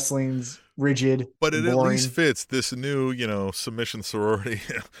 and your wrestling's rigid. But it boring. At least fits this new, submission sorority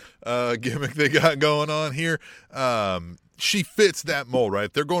gimmick they got going on here. She fits that mold, right?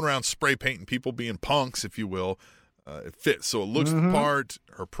 If they're going around spray painting people being punks, if you will, it fits. So it looks the part.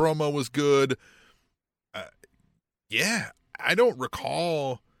 Her promo was good. I don't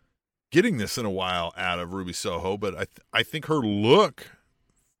recall getting this in a while out of Ruby Soho, but I think her look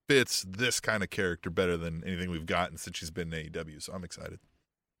fits this kind of character better than anything we've gotten since she's been in AEW. So I'm excited.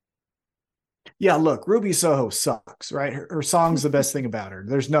 Yeah, look, Ruby Soho sucks, right? Her song's the best thing about her.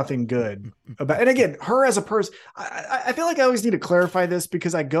 There's nothing good about, and again, her as a person, I feel like I always need to clarify this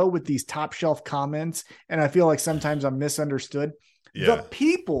because I go with these top shelf comments, and I feel like sometimes I'm misunderstood. Yeah. The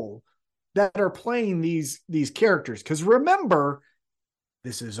people that are playing these characters, because remember,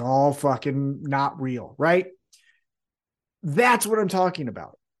 this is all fucking not real, right? That's what I'm talking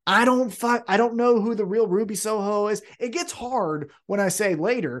about. I don't know who the real Ruby Soho is. It gets hard when I say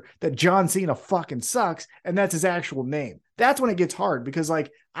later that John Cena fucking sucks and that's his actual name. That's when it gets hard because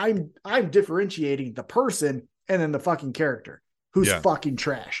like I'm differentiating the person and then the fucking character who's fucking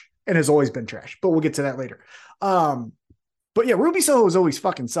trash and has always been trash. But we'll get to that later. But yeah, Ruby Soho has always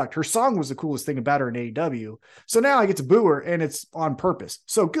fucking sucked. Her song was the coolest thing about her in AEW. So now I get to boo her and it's on purpose.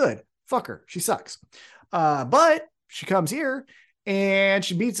 So good. Fuck her. She sucks. But she comes here and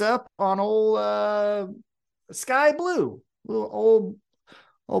she beats up on old Sky Blue, little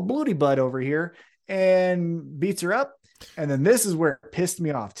old Bluty Bud over here, and beats her up. And then this is where it pissed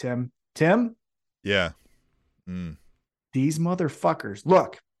me off, Tim. Yeah. These motherfuckers.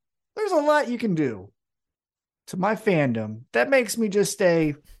 Look, there's a lot you can do to my fandom that makes me just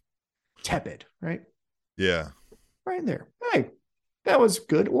stay tepid, right? Yeah. Right there. Hey, that was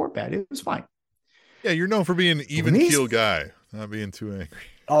good or bad. It was fine. Yeah, you're known for being an even keel guy, not being too angry.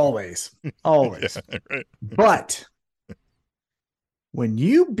 Always. Yeah, right. But when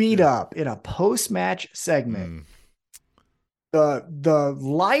you beat up in a post-match segment, the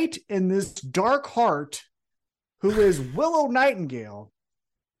light in this dark heart, who is Willow Nightingale,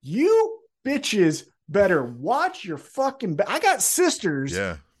 you bitches better watch your fucking I got sisters.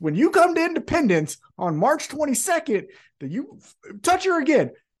 Yeah. When you come to Independence on March 22nd, that you touch her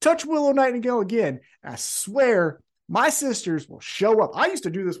again, touch Willow Nightingale again, I swear my sisters will show up. I used to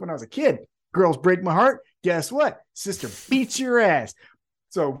do this when I was a kid. Girls break my heart. Guess what? Sister beats your ass.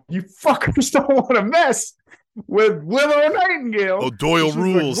 So you fuckers don't want to mess with Willow Nightingale. Oh, Doyle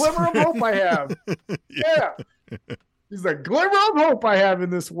rules. The glimmer of hope I have. Yeah. He's the glimmer of hope I have in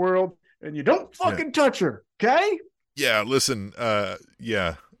this world. And you don't fucking touch her, okay? Yeah, listen, I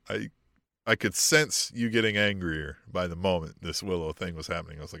could sense you getting angrier by the moment this Willow thing was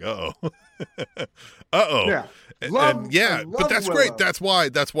happening. I was like, uh-oh. Uh-oh. Yeah. But that's Willow. Great. That's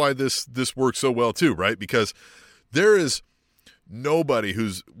why this works so well too, right? Because there is nobody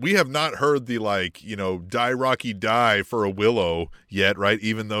we have not heard the die Rocky die for a Willow yet, right?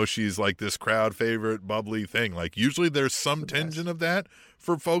 Even though she's like this crowd favorite bubbly thing. Like usually there's some tension of that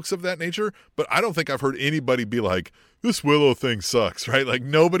for folks of that nature, but I don't think I've heard anybody be like, this Willow thing sucks, right? Like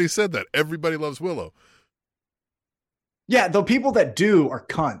nobody said that. Everybody loves Willow. Yeah, the people that do are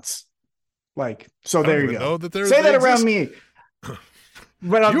cunts. Like, so there you go. Say that around me.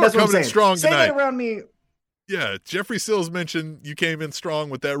 But you are coming in strong tonight. Say that around me. Yeah, Jeffrey Sills mentioned you came in strong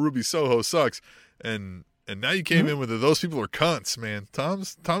with that Ruby Soho sucks, and now you came in with those people are cunts, man.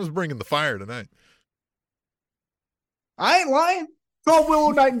 Tom's bringing the fire tonight. I ain't lying. Call Willow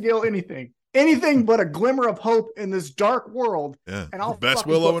Nightingale anything but a glimmer of hope in this dark world. Yeah, and I'll best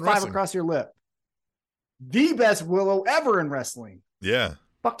fucking Willow put in 5 wrestling. across your lip. The best Willow ever in wrestling. Yeah.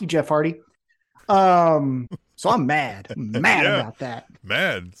 Fuck you, Jeff Hardy. So I'm mad. About that.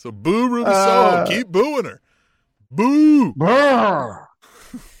 Mad. So boo Ruby Soho. Keep booing her. Boo.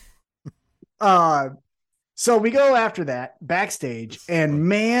 So we go after that backstage, and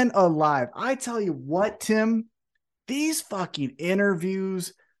man alive, I tell you what, Tim, these fucking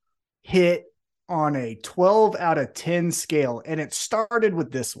interviews hit on a 12 out of 10 scale, and it started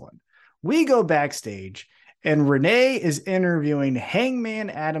with this one. We go backstage, and Renee is interviewing Hangman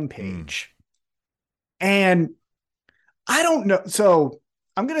Adam Page. And I don't know. So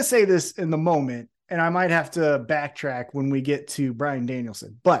I'm going to say this in the moment, and I might have to backtrack when we get to Bryan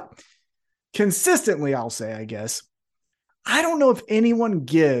Danielson. But consistently, I'll say, I guess, I don't know if anyone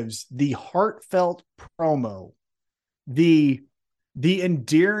gives the heartfelt promo, the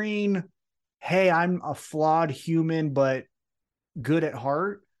endearing, hey, I'm a flawed human, but good at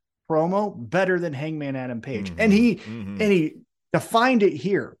heart promo better than Hangman Adam Page. And he defined it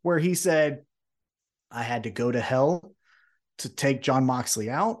here where he said, I had to go to hell to take Jon Moxley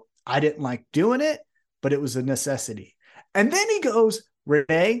out. I didn't like doing it, but it was a necessity. And then he goes,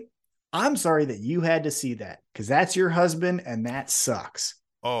 Renee, I'm sorry that you had to see that because that's your husband and that sucks.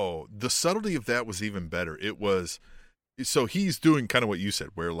 Oh, the subtlety of that was even better. It was, so he's doing kind of what you said,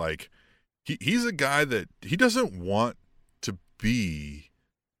 where like he's a guy that he doesn't want to be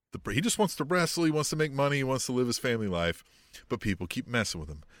he just wants to wrestle. He wants to make money. He wants to live his family life, but people keep messing with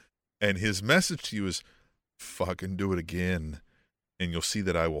him. And his message to you is fucking do it again. And you'll see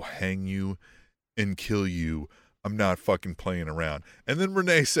that I will hang you and kill you. I'm not fucking playing around. And then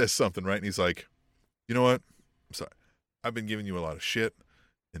Renee says something, right? And he's like, you know what? I'm sorry. I've been giving you a lot of shit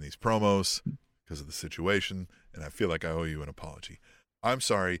in these promos because of the situation, and I feel like I owe you an apology. I'm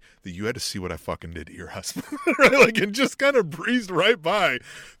sorry that you had to see what I fucking did to your husband. Right? Like, it just kind of breezed right by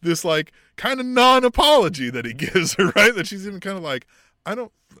this, like, kind of non-apology that he gives her, right? That she's even kind of like, I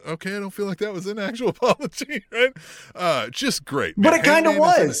don't okay, I don't feel like that was an actual apology, right? Just great. But it kind of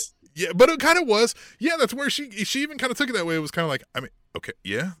was. Yeah, but it kind of was. Yeah, that's where she even kind of took it that way. It was kind of like, I mean, okay,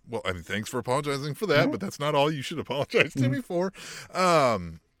 yeah, well, I mean, thanks for apologizing for that, but that's not all you should apologize to me for.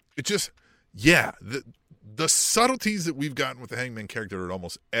 It just, yeah, the subtleties that we've gotten with the Hangman character at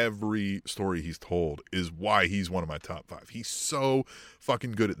almost every story he's told is why he's one of my top 5. He's so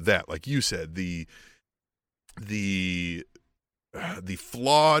fucking good at that. Like you said, the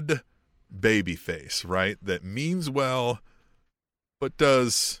flawed baby face, right? That means well, but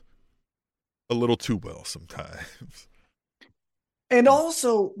does a little too well sometimes. And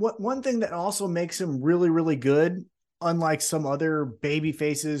also, one thing that also makes him really, really good, unlike some other baby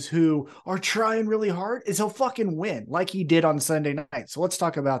faces who are trying really hard, is he'll fucking win like he did on Sunday night. So let's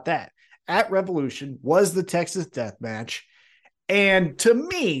talk about that. At Revolution was the Texas Death Match. And to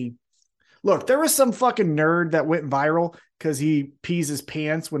me, look, there was some fucking nerd that went viral because he pees his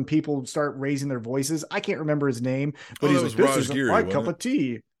pants when people start raising their voices. I can't remember his name, but he's like, this isn't my cup of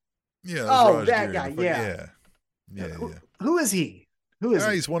tea. Yeah. Oh, that guy. Yeah. Who is he? Who is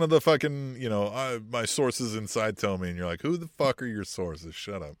he? He's one of the fucking, my sources inside tell me, and you're like, who the fuck are your sources?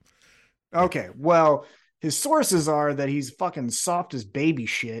 Shut up. Okay, well, his sources are that he's fucking soft as baby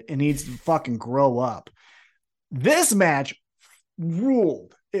shit and needs to fucking grow up. This match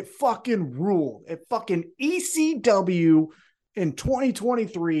ruled. It fucking ruled. It fucking ECW in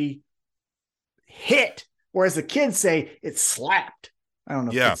 2023 hit, or as the kids say, it slapped. I don't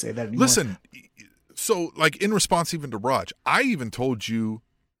know if you can say that anymore. Listen, so like in response even to Raj, I even told you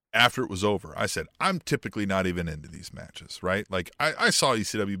after it was over, I said, I'm typically not even into these matches, right? Like I saw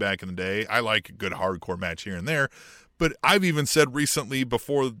ECW back in the day. I like a good hardcore match here and there, but I've even said recently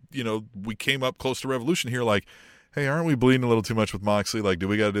before, we came up close to Revolution here, like, hey, aren't we bleeding a little too much with Moxley? Like, do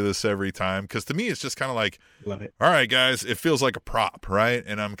we got to do this every time? Because to me, it's just kind of like, love it. All right, guys, it feels like a prop, right?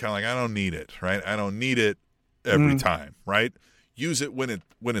 And I'm kind of like, I don't need it, right? I don't need it every time, right? Use it when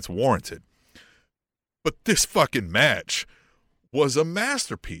it's warranted. But this fucking match was a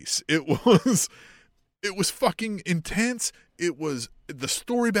masterpiece. It was fucking intense. It was, the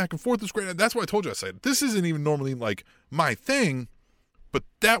story back and forth was great. That's why I told you, I said, this isn't even normally like my thing, but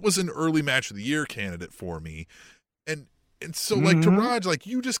that was an early match of the year candidate for me. And so like to Raj, like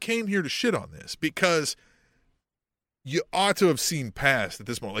you just came here to shit on this because you ought to have seen past at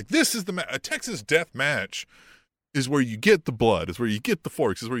this moment. Like this is a Texas Death Match is where you get the blood, is where you get the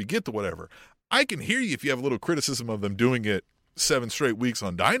forks, is where you get the whatever. I can hear you if you have a little criticism of them doing it 7 straight weeks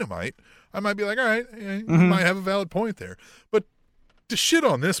on Dynamite. I might be like, all right, you might have a valid point there. But to shit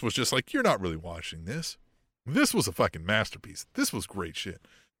on this was just like, you're not really watching this. This was a fucking masterpiece. This was great shit.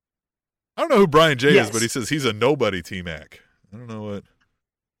 I don't know who Brian J is, but he says he's a nobody T-Mac. I don't know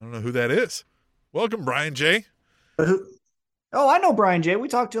who that is. Welcome, Brian J. Oh, I know Brian J. We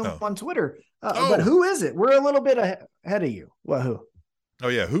talked to him on Twitter. But who is it? We're a little bit ahead of you. Well, who? Oh,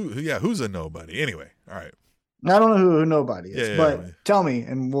 yeah. Who's a nobody? Anyway, all right. I don't know who nobody is, but tell me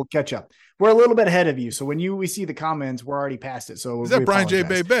and we'll catch up. We're a little bit ahead of you. So when we see the comments, we're already past it. So is that Brian J.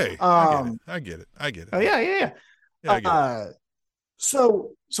 Bay? I get it. Oh, yeah. I get it.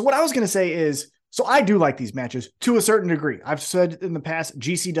 So what I was going to say is, so I do like these matches to a certain degree. I've said in the past,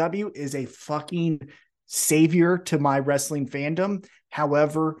 GCW is a fucking savior to my wrestling fandom.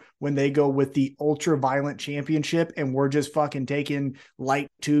 However, when they go with the ultra violent championship and we're just fucking taking light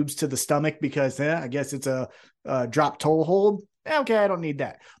tubes to the stomach because I guess it's a drop toe hold. Okay, I don't need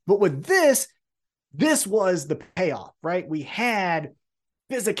that. But with this was the payoff, right? We had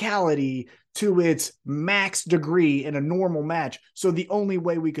physicality to its max degree in a normal match. So the only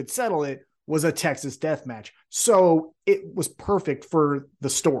way we could settle it was a Texas Death Match. So it was perfect for the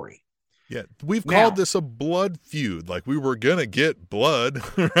story. Yeah, we've called this a blood feud. Like we were going to get blood,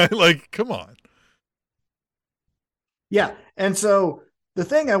 right? Like, come on. Yeah. And so the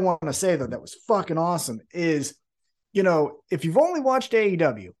thing I want to say, though, that was fucking awesome is, if you've only watched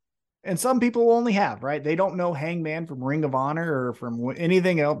AEW, and some people only have, right? They don't know Hangman from Ring of Honor or from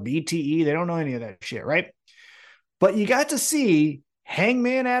anything else, BTE. They don't know any of that shit, right? But you got to see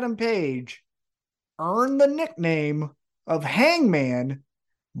Hangman Adam Page earn the nickname of Hangman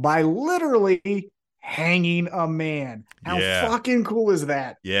by literally hanging a man. How fucking cool is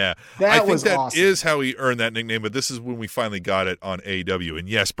that? Yeah. That was awesome. Awesome. Is how he earned that nickname, but this is when we finally got it on AEW. And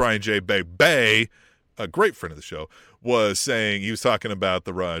yes, Brian J. Bay, a great friend of the show, was saying, he was talking about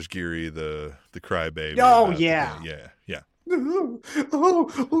the Raj Giri, the crybaby. Oh, yeah. Yeah.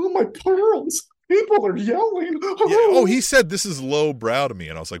 Oh, my pearls. People are yelling. Oh, he said this is low brow to me.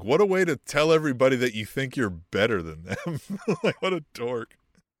 And I was like, what a way to tell everybody that you think you're better than them. Like, what a dork.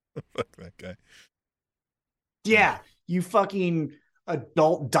 Fuck that guy. Yeah, you fucking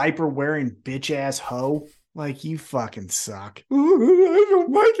adult diaper wearing bitch ass hoe. Like, you fucking suck. Ooh, I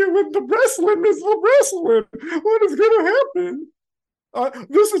don't like it when the wrestling is the wrestling. What is going to happen?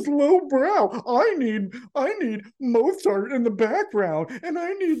 This is low brow. I need Mozart in the background, and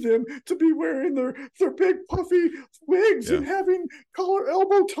I need them to be wearing their big puffy wigs and having collar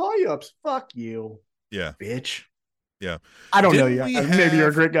elbow tie-ups. Fuck you. Yeah. Bitch. Yeah. I don't know you. Maybe you're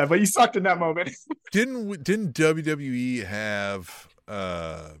a great guy, but you sucked in that moment. Didn't WWE have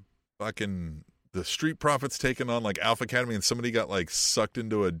fucking the Street Profits taking on like Alpha Academy, and somebody got like sucked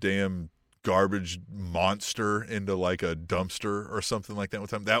into a damn garbage monster into like a dumpster or something like that one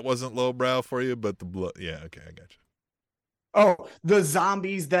time? That wasn't lowbrow for you, but the blood. Yeah, okay, I got you. Oh, the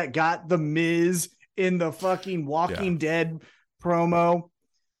zombies that got the Miz in the fucking Walking Dead promo.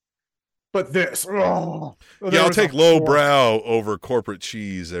 But this, I'll take lowbrow over corporate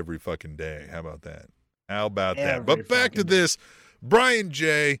cheese every fucking day. How about that? But back to this, Brian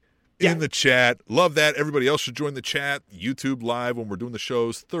J. in the chat. Love that. Everybody else should join the chat. YouTube live when we're doing the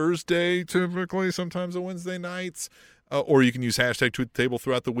shows Thursday, typically, sometimes on Wednesday nights. Or you can use hashtag Tweet the Table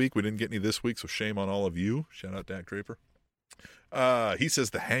throughout the week. We didn't get any this week, so shame on all of you. Shout out Dak Draper. He says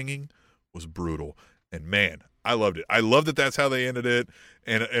the hanging was brutal. And man, I loved it. I love that that's how they ended it.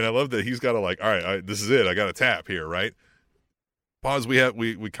 And I love that he's got to like, all right, this is it. I got to tap here, right? Pause.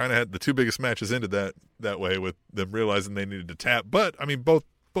 We kind of had the two biggest matches ended that way with them realizing they needed to tap. But I mean, both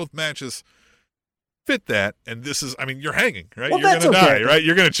matches fit that. And this is, I mean, you're hanging, right? Well, you're going to die, right?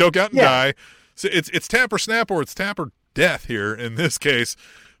 You're going to choke out and die. So it's tap or snap, or it's tap or death here in this case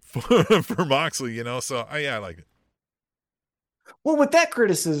for Moxley, you know? So I like it. Well, with that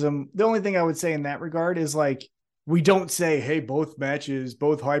criticism, the only thing I would say in that regard is like, we don't say, hey, both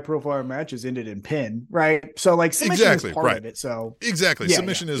high profile matches ended in pin, right? So like submission is part of it. So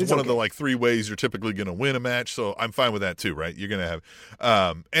submission is one of the like three ways you're typically going to win a match. So I'm fine with that too, right? You're going to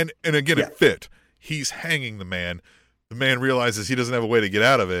have, and again, it fit. He's hanging the man. The man realizes he doesn't have a way to get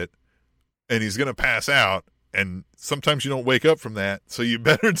out of it, and he's going to pass out. And sometimes you don't wake up from that, so you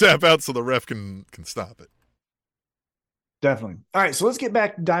better tap out so the ref can stop it. Definitely. All right, so let's get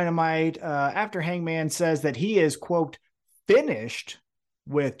back to Dynamite. After Hangman says that he is, quote, finished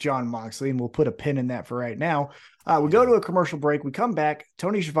with Jon Moxley, and we'll put a pin in that for right now. We go to a commercial break. We come back.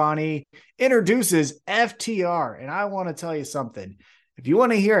 Tony Schiavone introduces FTR, and I want to tell you something. If you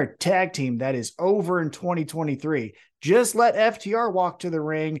want to hear a tag team that is over in 2023, just let FTR walk to the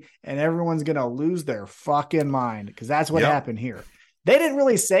ring, and everyone's going to lose their fucking mind, because that's what happened here. They didn't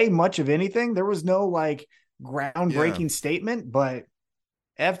really say much of anything. There was no, like, groundbreaking statement, but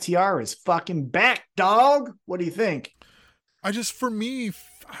FTR is fucking back, dog. What do you think? For me,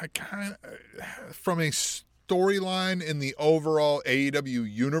 I kind of, from a storyline in the overall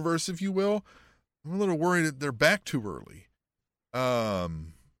AEW universe, if you will, I'm a little worried that they're back too early.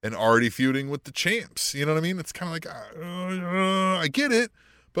 And already feuding with the champs. You know what I mean? It's kind of like, I get it,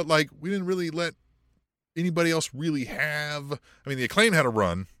 but like, we didn't really let anybody else really have, I mean, the Acclaim had a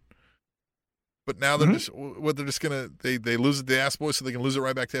run, but now they're they're just gonna they lose it to the Ass Boys so they can lose it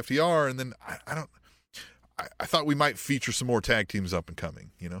right back to FTR, and then I thought we might feature some more tag teams up and coming.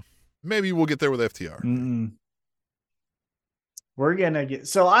 You know, maybe we'll get there with FTR. Mm-mm. We're gonna get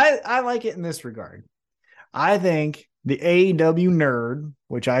so I like it in this regard. I think the AEW nerd,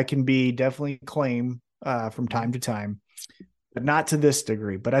 which I can be definitely claim from time to time, but not to this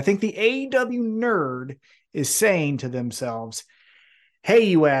degree. But I think the AEW nerd is saying to themselves, "Hey,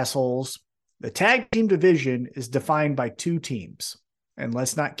 you assholes." The tag team division is defined by two teams. And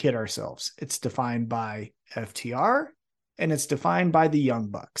let's not kid ourselves. It's defined by FTR and it's defined by the Young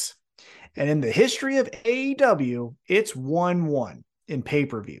Bucks. And in the history of AEW, it's 1-1 in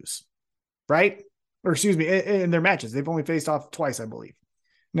pay-per-views, right? Or excuse me, in their matches. They've only faced off twice, I believe.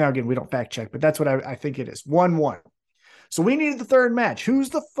 Now, again, we don't fact check, but that's what I think it is. 1-1. So we needed the third match. Who's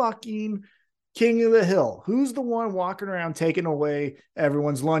the fucking King of the Hill? Who's the one walking around taking away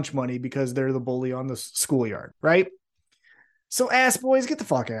everyone's lunch money because they're the bully on the schoolyard, right? So Ass Boys, get the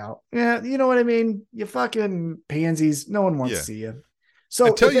fuck out. Yeah, you know what I mean? You fucking pansies. No one wants to see you. So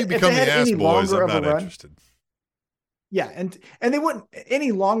until you become the Ass Boys, I'm not interested. Yeah, and they wouldn't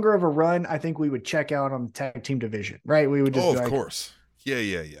any longer of a run. I think we would check out on the tag team division, right? We would just of course.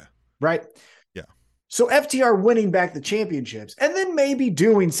 Yeah. Right? Yeah. So FTR winning back the championships and then maybe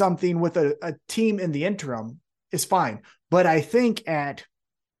doing something with a team in the interim is fine. But I think at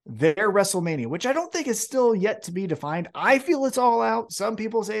their WrestleMania, which I don't think is still yet to be defined, I feel it's all out. Some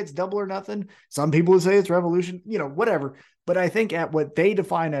people say it's Double or Nothing. Some people say it's Revolution, whatever. But I think at what they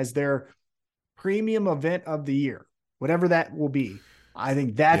define as their premium event of the year, whatever that will be, I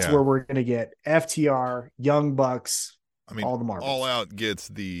think that's where we're going to get FTR, Young Bucks, I mean, all the marbles. All Out gets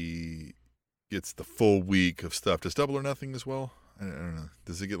the full week of stuff. Does Double or Nothing as well? I don't know.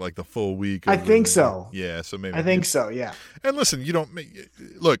 Does it get like the full week? I think so. Yeah, so maybe. I think so, yeah. And listen,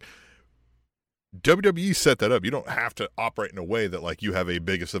 look, WWE set that up. You don't have to operate in a way that like you have a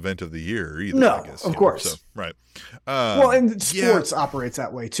biggest event of the year either. No, I guess, of course. So, right. Well, and sports operates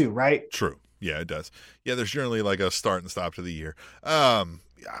that way too, right? True. Yeah, it does. Yeah, there's generally like a start and stop to the year.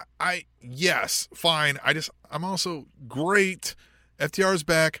 Yes, fine. I'm also great. FTR's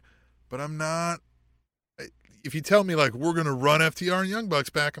back, but I'm not. If you tell me like we're gonna run FTR and Young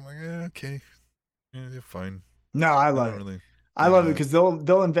Bucks back, I'm like, okay, yeah, fine. No, I love it. I love it because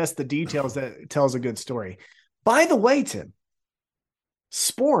they'll invest the details that tells a good story. By the way, Tim,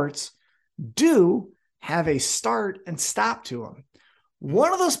 sports do have a start and stop to them.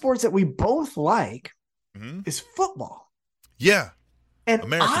 One of those sports that we both like is football. Yeah. And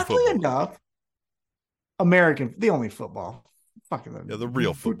oddly enough, the only football. Fucking the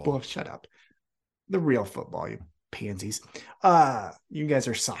real football. Shut up. The real football, you pansies. You guys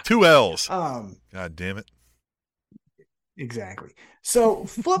are soccer. 2 L's. God damn it. Exactly. So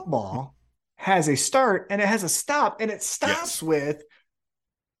football has a start and it has a stop, and it stops with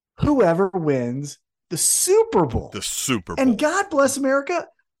whoever wins the Super Bowl. The Super Bowl. And God bless America,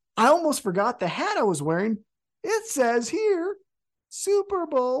 I almost forgot the hat I was wearing. It says here, Super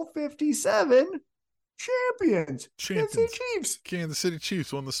Bowl 57 champions. Kansas City Chiefs. Kansas City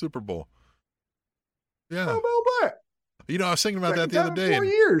Chiefs won the Super Bowl. Yeah. How about that? I was thinking about that the other day. 4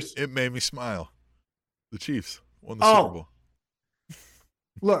 years. It made me smile. The Chiefs won the Super Bowl.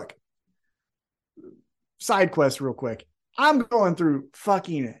 Look, side quest real quick. I'm going through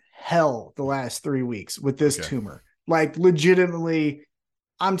fucking hell the last 3 weeks with this tumor. Like, legitimately,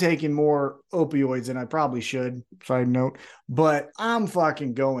 I'm taking more opioids than I probably should, side note, but I'm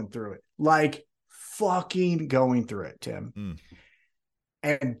fucking going through it. Like, fucking going through it, Tim.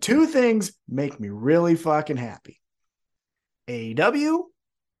 And 2 things make me really fucking happy. AEW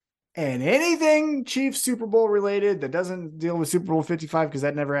and anything Chiefs Super Bowl related that doesn't deal with Super Bowl 55, because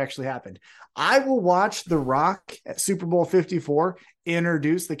that never actually happened. I will watch The Rock at Super Bowl 54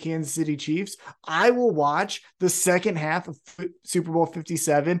 introduce the Kansas City Chiefs. I will watch the second half of Super Bowl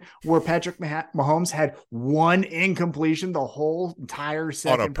 57 where Patrick Mahomes had 1 incompletion the whole entire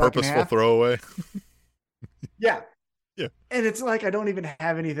second on a purposeful throwaway. Yeah. Yeah. And it's like I don't even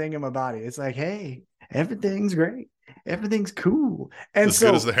have anything in my body. It's like, hey, everything's great. Everything's cool. And as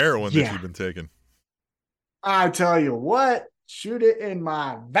good as the heroin that you've been taking. I tell you what, shoot it in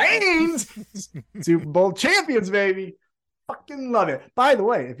my veins. Super Bowl champions, baby. Fucking love it. By the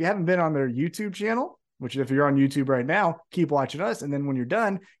way, if you haven't been on their YouTube channel, which if you're on YouTube right now, keep watching us. And then when you're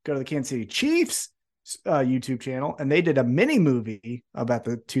done, go to the Kansas City Chiefs YouTube channel. And they did a mini movie about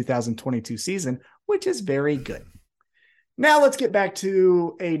the 2022 season, which is very good. Now let's get back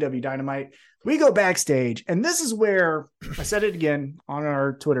to AEW Dynamite. We go backstage, and this is where I said it again on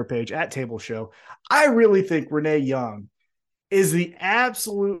our Twitter page at Table Show. I really think Renee Young is the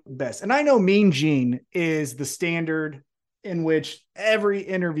absolute best. And I know Mean Gene is the standard in which every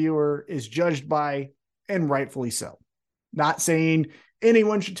interviewer is judged by, and rightfully so. Not saying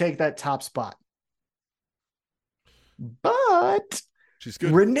anyone should take that top spot. But she's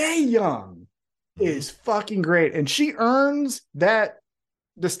good. Renee Young is fucking great, and she earns that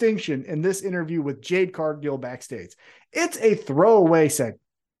distinction in this interview with Jade Cargill backstage. It's a throwaway segment.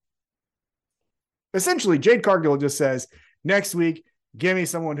 Essentially, Jade Cargill just says, next week, give me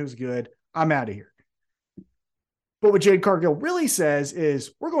someone who's good. I'm out of here. But what Jade Cargill really says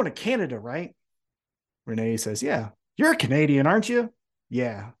is, we're going to Canada, right? Renee says, yeah. You're a Canadian, aren't you?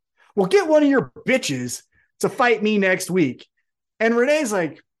 Yeah. Well, get one of your bitches to fight me next week. And Renee's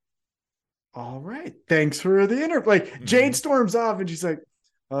like, all right, thanks for the interview. Like, Jade storms off and she's like,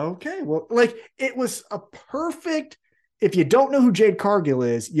 okay, well, like, it was a perfect, if you don't know who Jade Cargill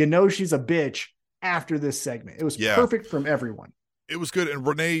is, you know she's a bitch after this segment. It was perfect from everyone. It was good. And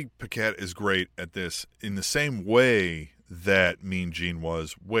Renee Paquette is great at this in the same way that Mean Gene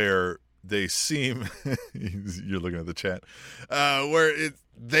was, where they seem, you're looking at the chat,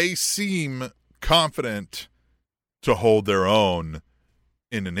 they seem confident to hold their own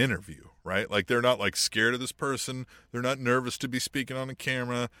in an interview. Right? Like, they're not like scared of this person. They're not nervous to be speaking on a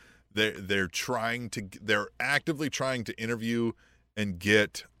camera. They're actively trying to interview and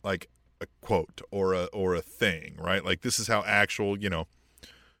get like a quote or a thing, right? Like, this is how actual,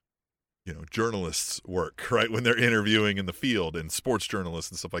 journalists work, right? When they're interviewing in the field, and sports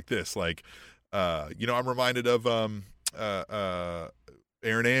journalists and stuff like this. Like, I'm reminded of Aaron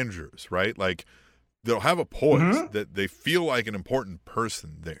Andrews, right? Like, they'll have a poise that they feel like an important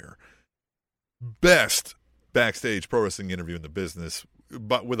person there. Best backstage pro wrestling interview in the business,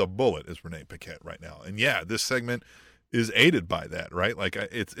 but with a bullet, is Renee Paquette right now. And yeah, this segment is aided by that, right? Like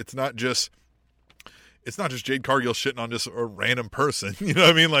it's not just Jade Cargill shitting on just a random person. You know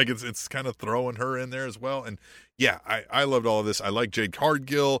what I mean? Like it's kind of throwing her in there as well. And yeah, I loved all of this. I like Jade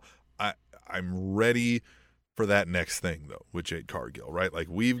Cargill. I'm ready for that next thing though with Jade Cargill, right? Like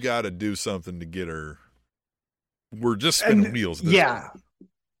we've got to do something to get her. We're just spinning wheels. Yeah. Way.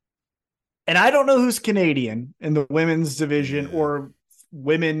 And I don't know who's Canadian in the women's division or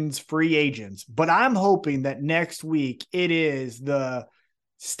women's free agents, but I'm hoping that next week it is the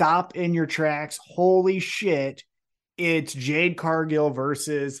stop in your tracks. Holy shit. It's Jade Cargill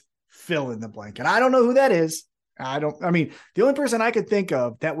versus fill in the blank. And I don't know who that is. The only person I could think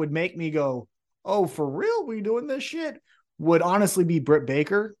of that would make me go, oh, for real? We doing this shit? Would honestly be Britt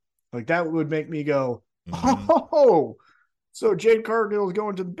Baker. Like that would make me go, oh, so Jade Cargill is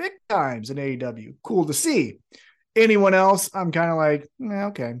going to the big times in AEW. Cool to see. Anyone else, I'm kind of like,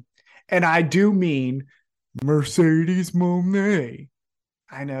 okay. And I do mean Mercedes Moné.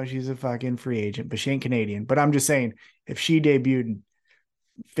 I know she's a fucking free agent, but she ain't Canadian. But I'm just saying, if she debuted and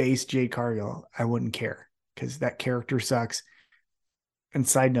faced Jade Cargill, I wouldn't care because that character sucks. And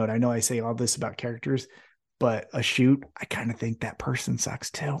side note, I know I say all this about characters, but a shoot, I kind of think that person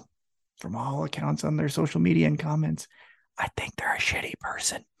sucks too. From all accounts on their social media and comments, I think they're a shitty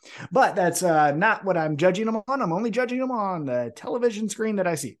person. But that's not what I'm judging them on. I'm only judging them on the television screen that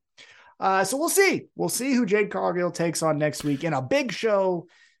I see. So we'll see. We'll see who Jade Cargill takes on next week in a big show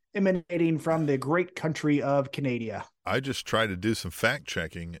emanating from the great country of Canada. I just tried to do some fact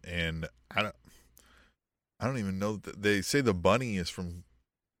checking, and I don't even know that they say the bunny is from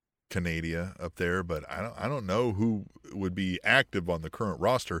Canada up there, but I don't know who would be active on the current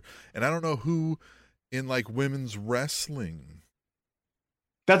roster, and I don't know who in like women's wrestling.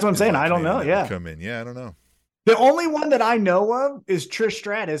 That's what I'm saying. I don't know. Yeah, come in. Yeah, I don't know. The only one that I know of is Trish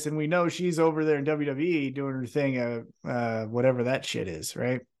Stratus, and we know she's over there in WWE doing her thing, whatever that shit is,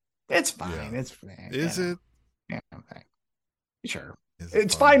 right? It's fine. Yeah. It's fine. Is it? Yeah, okay. Sure.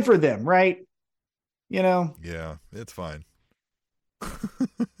 It's fine for them, right? You know? Yeah, it's fine. I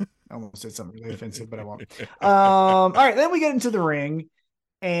almost said something really offensive, but I won't. All right, then we get into the ring,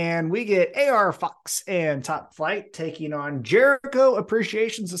 and we get AR Fox and Top Flight taking on Jericho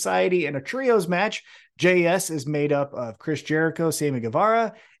Appreciation Society in a trios match. JS is made up of Chris Jericho, Sammy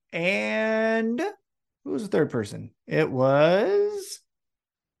Guevara, and who was the third person? It was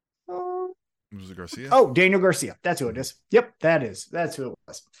it Garcia? Oh, Daniel Garcia. That's who it is. Yep, that's who it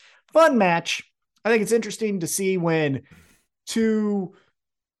was. Fun match. I think it's interesting to see when two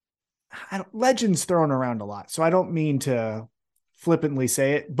legends thrown around a lot. So I don't mean to flippantly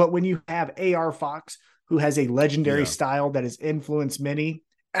say it, but when you have AR Fox, who has a legendary style that has influenced many,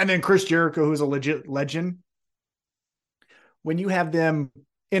 and then Chris Jericho, who's a legit legend, when you have them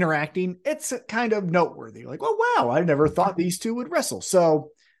interacting, it's kind of noteworthy. Like, oh, wow, I never thought these two would wrestle.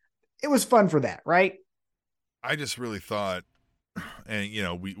 So it was fun for that, right? I just really thought, and, you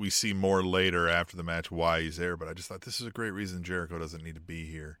know, we see more later after the match why he's there, but I just thought this is a great reason Jericho doesn't need to be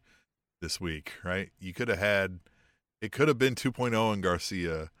here this week, right? You could have had, it could have been 2.0 and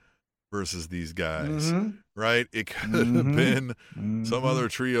Garcia versus these guys, right? It could have been some other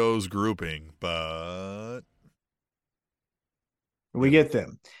trios grouping, but we get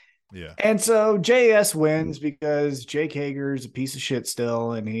them. Yeah. And so JS wins because Jake Hager's a piece of shit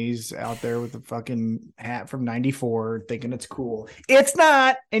still, and he's out there with the fucking hat from 94 thinking it's cool. It's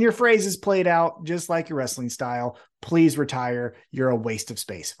not, and your phrase is played out just like your wrestling style. Please retire. You're a waste of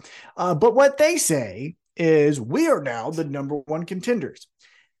space. But what they say is we are now the number one contenders.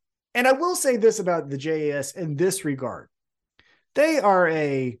 And I will say this about the JAS in this regard. They are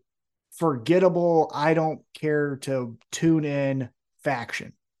a forgettable, I don't care to tune in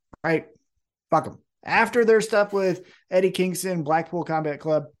faction, right? Fuck them. After their stuff with Eddie Kingston, Blackpool Combat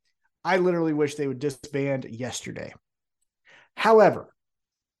Club, I literally wish they would disband yesterday. However,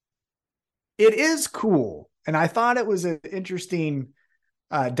 it is cool. And I thought it was an interesting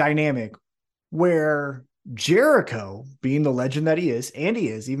dynamic where Jericho, being the legend that he is, and he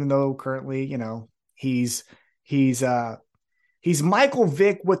is, even though currently, you know, he's Michael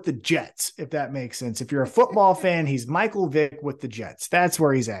Vick with the Jets, if that makes sense. If you're a football fan, he's Michael Vick with the Jets. That's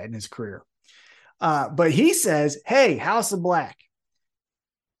where he's at in his career. But he says, hey, House of Black,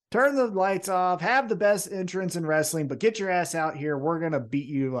 turn the lights off, have the best entrance in wrestling, but get your ass out here. We're going to beat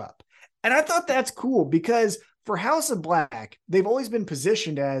you up. And I thought that's cool because for House of Black, they've always been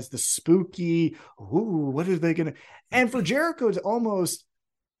positioned as the spooky, ooh, what are they going to... And for Jericho to almost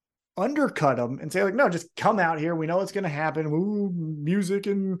undercut them and say, like, no, just come out here. We know what's going to happen. Ooh, music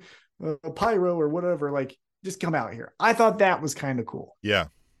and pyro or whatever. Like, just come out here. I thought that was kind of cool. Yeah.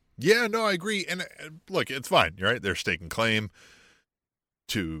 Yeah, no, I agree. And look, it's fine, right? They're staking claim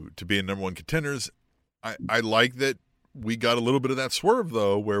to being number one contenders. I like that we got a little bit of that swerve,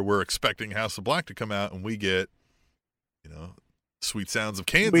 though, where we're expecting House of Black to come out and we get, Sweet Sounds of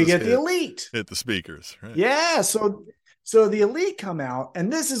Kansas. We get the Elite. Hit the speakers. Right? Yeah, so the Elite come out,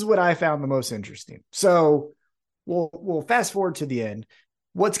 and this is what I found the most interesting. So we'll fast forward to the end.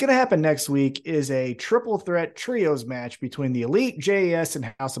 What's going to happen next week is a triple threat trios match between the Elite, JAS,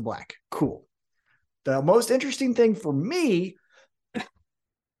 and House of Black. Cool. The most interesting thing for me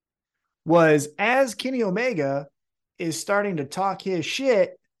was as Kenny Omega is starting to talk his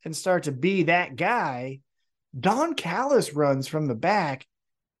shit and start to be that guy, Don Callis runs from the back,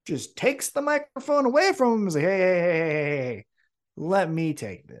 just takes the microphone away from him and is like, hey, let me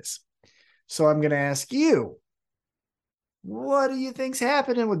take this. So I'm going to ask you, what do you think's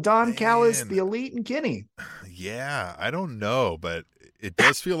happening with Don Callis, the Elite, and Kenny? Yeah, I don't know, but it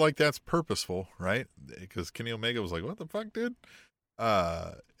does feel like that's purposeful, right? Because Kenny Omega was like, what the fuck, dude?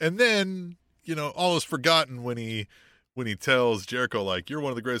 And then, all is forgotten when he tells Jericho, like, you're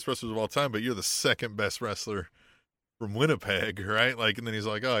one of the greatest wrestlers of all time, but you're the second best wrestler from Winnipeg, right? Like, and then he's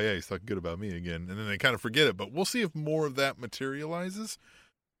like, oh yeah, he's talking good about me again. And then they kind of forget it, but we'll see if more of that materializes.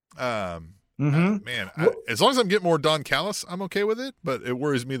 Man, as long as I'm getting more Don Callis, I'm okay with it. But it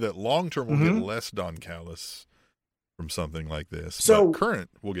worries me that long term we'll get less Don Callis from something like this. So but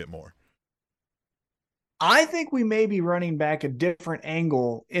current, we'll get more. I think we may be running back a different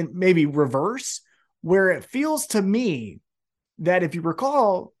angle and maybe reverse, where it feels to me that if you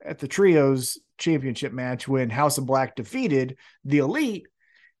recall at the Trios Championship match when House of Black defeated the Elite,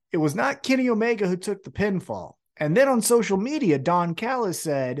 it was not Kenny Omega who took the pinfall. And then on social media, Don Callis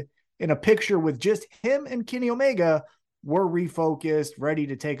said, in a picture with just him and Kenny Omega, we're refocused, ready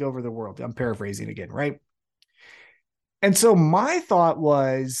to take over the world. I'm paraphrasing again, right? And so my thought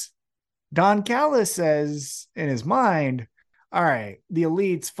was, Don Callis says in his mind, all right, the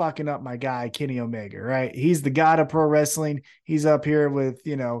Elite's fucking up my guy, Kenny Omega, right? He's the god of pro wrestling. He's up here with,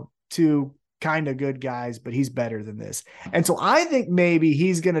 two kind of good guys, but he's better than this. And so I think maybe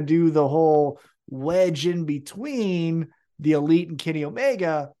he's going to do the whole wedge in between the Elite and Kenny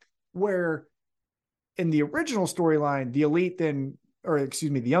Omega, where in the original storyline, the Elite the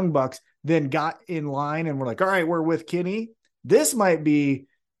Young Bucks then got in line and we're like, all right, we're with Kenny. This might be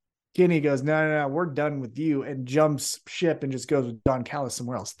Kenny goes, no, we're done with you, and jumps ship and just goes with Don Callis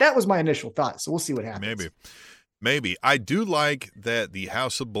somewhere else. That was my initial thought. So we'll see what happens. Maybe. I do like that the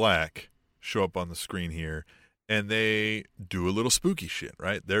House of Black show up on the screen here and they do a little spooky shit,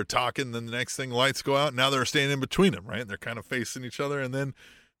 right? They're talking, then the next thing, lights go out. Now they're standing in between them, right? They're kind of facing each other, and then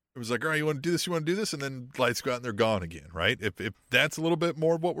it was like, all right, you want to do this, you want to do this, and then lights go out and they're gone again, right? If that's a little bit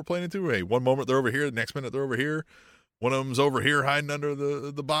more of what we're playing into, hey, one moment they're over here, the next minute they're over here, one of them's over here hiding under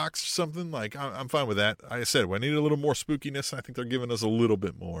the box or something, like, I'm fine with that. I said, I need a little more spookiness. I think they're giving us a little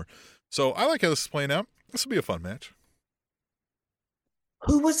bit more. So I like how this is playing out. This will be a fun match.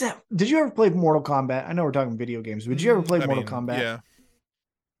 Who was that? Did you ever play Mortal Kombat? I know we're talking video games, but did you ever play Mortal Kombat? Yeah.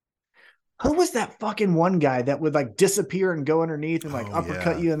 Who was that fucking one guy that would like disappear and go underneath and like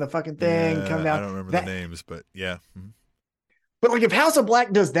uppercut you in the fucking thing, come down? I don't remember the names, but yeah. Mm-hmm. But like if House of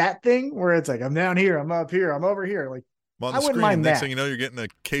Black does that thing where it's like, I'm down here, I'm up here, I'm over here. Like, on the I wouldn't screen, mind next that. thing you know, you're getting a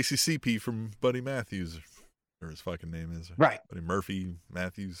KCCP from Buddy Matthews, or his fucking name is. Right. Buddy Murphy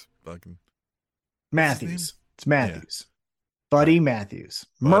Matthews, fucking. Matthews. It's Matthews. Yeah. Buddy Matthews.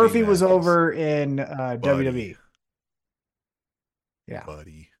 Murphy was over in WWE. Yeah.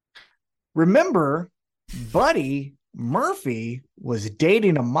 Buddy. Remember, Buddy Murphy was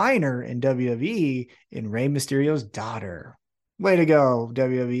dating a minor in WWE in Rey Mysterio's daughter. Way to go,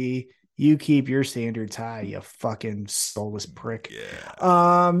 WWE. You keep your standards high, you fucking soulless prick.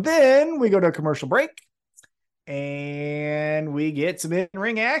 Yeah. Then we go to a commercial break and we get some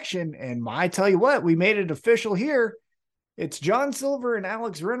in-ring action. And I tell you what, we made it official here. It's John Silver and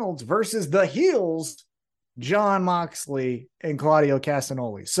Alex Reynolds versus the heels, Jon Moxley and Claudio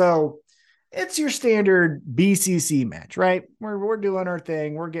Castagnoli. So it's your standard BCC match, right? We're doing our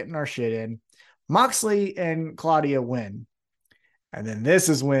thing. We're getting our shit in. Moxley and Claudio win. And then this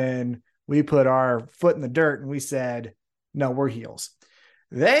is when we put our foot in the dirt and we said, no, we're heels.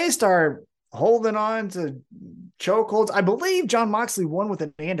 They start holding on to chokeholds. I believe Jon Moxley won with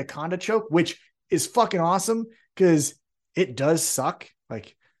an anaconda choke, which is fucking awesome because it does suck.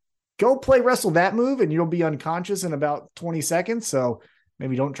 Like, go wrestle that move and you'll be unconscious in about 20 seconds. So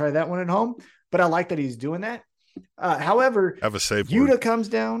maybe don't try that one at home. But I like that he's doing that. However, have a safe Yuta word. Comes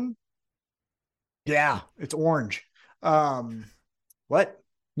down. Yeah, it's orange. What?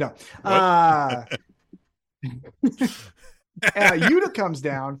 No. What? Yuta comes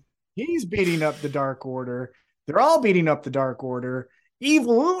down. He's beating up the Dark Order. They're all beating up the Dark Order.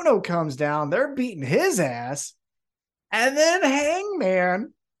 Evil Uno comes down. They're beating his ass. And then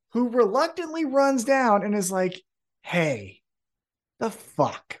Hangman, who reluctantly runs down and is like, hey, the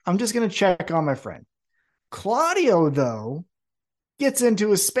fuck? I'm just going to check on my friend. Claudio, though, gets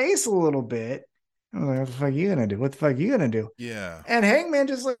into his space a little bit. I'm like, what the fuck are you going to do? What the fuck are you going to do? Yeah. And Hangman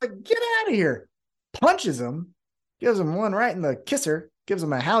just like, get out of here. Punches him. Gives him one right in the kisser. Gives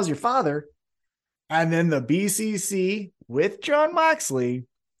him a how's your father. And then the BCC with Jon Moxley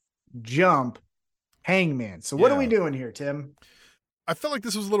jump Hangman. So what are we doing here, Tim? I felt like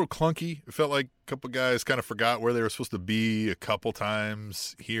this was a little clunky. It felt like a couple guys kind of forgot where they were supposed to be a couple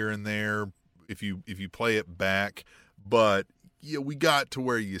times here and there if you play it back. But yeah, we got to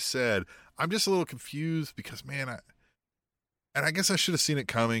where you said. I'm just a little confused because, man, I guess I should have seen it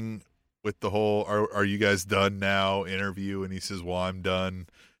coming with the whole "Are you guys done now?" interview, and he says, "Well, I'm done."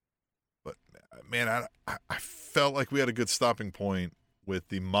 But man, I felt like we had a good stopping point with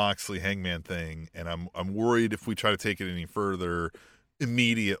the Moxley Hangman thing, and I'm worried if we try to take it any further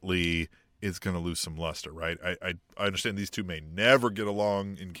immediately, it's going to lose some luster, right? I understand these two may never get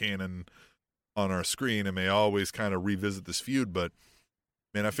along in canon on our screen and may always kind of revisit this feud, but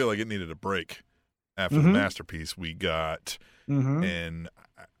man, I feel like it needed a break after the masterpiece we got. And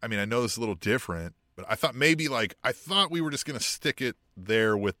I mean, I know this is a little different, but I thought we were just going to stick it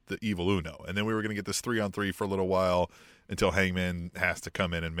there with the Evil Uno, and then we were going to get this 3-on-3 for a little while until Hangman has to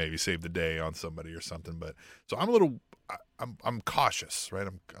come in and maybe save the day on somebody or something. But so I'm cautious, right?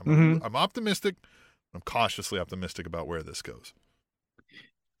 I'm optimistic. I'm cautiously optimistic about where this goes.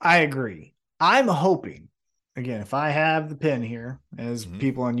 I agree. I'm hoping, again, if I have the pin here, as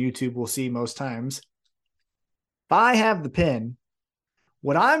people on YouTube will see most times, if I have the pin,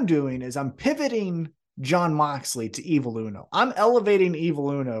 what I'm doing is I'm pivoting Jon Moxley to Evil Uno. I'm elevating Evil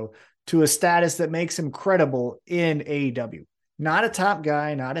Uno to a status that makes him credible in AEW. Not a top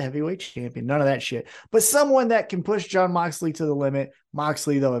guy, not a heavyweight champion, none of that shit, but someone that can push Jon Moxley to the limit.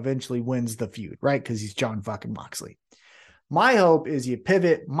 Moxley, though, eventually wins the feud, right? Because he's Jon fucking Moxley. My hope is you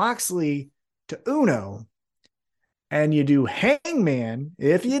pivot Moxley to Uno and you do Hangman,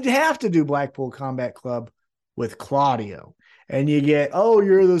 if you'd have to do Blackpool Combat Club, with Claudio. And you get, oh,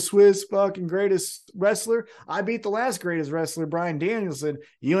 you're the Swiss fucking greatest wrestler. I beat the last greatest wrestler, Bryan Danielson.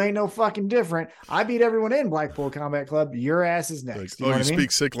 You ain't no fucking different. I beat everyone in Blackpool Combat Club. Your ass is next. Like, you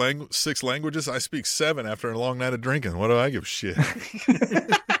speak 6 languages? I speak 7 after a long night of drinking. What do I give a shit?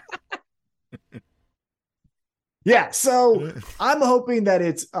 Yeah, so I'm hoping that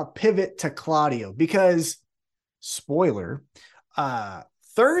it's a pivot to Claudio because, spoiler,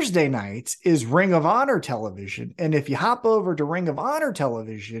 Thursday nights is Ring of Honor television. And if you hop over to Ring of Honor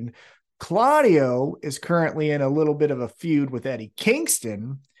television, Claudio is currently in a little bit of a feud with Eddie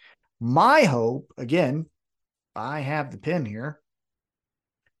Kingston. My hope, again, I have the pin here.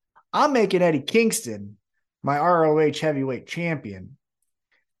 I'm making Eddie Kingston my ROH heavyweight champion.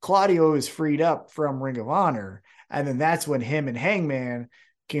 Claudio is freed up from Ring of Honor. And then that's when him and Hangman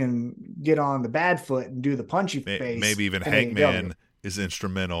can get on the bad foot and do the punchy face. Maybe even Hangman is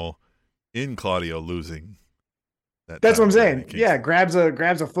instrumental in Claudio losing. That's what I'm saying. Yeah, grabs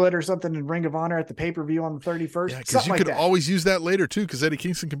a foot or something in Ring of Honor at the pay-per-view on the 31st. Yeah, because you could always use that later too, because Eddie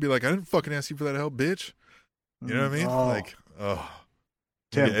Kingston can be like, I didn't fucking ask you for that help, bitch. You know what I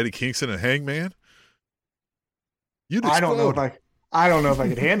mean? Eddie Kingston and Hangman. I don't know if I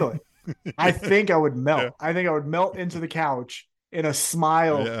could handle it. I think I would melt. Yeah. I think I would melt into the couch in a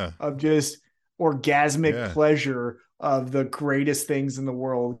smile of just orgasmic pleasure of the greatest things in the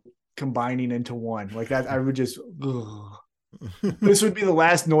world combining into one. Like that, I would just, this would be the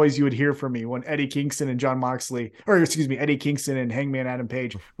last noise you would hear from me when Eddie Kingston and Eddie Kingston and Hangman Adam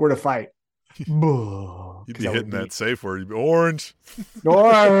Page were to fight. You'd be hitting that safe word. You'd be orange.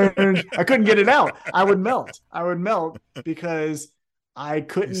 Orange. I couldn't get it out. I would melt because I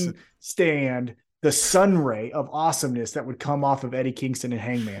couldn't stand the sun ray of awesomeness that would come off of Eddie Kingston and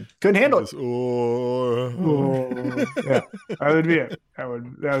Hangman. Couldn't handle it. Yeah, that would be it. That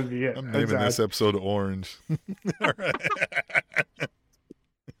would be it. I'm naming this episode Orange. All right.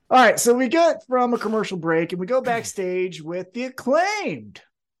 All right, so we get from a commercial break and we go backstage with the Acclaimed.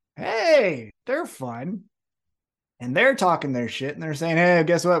 Hey, they're fun. And they're talking their shit and they're saying, hey,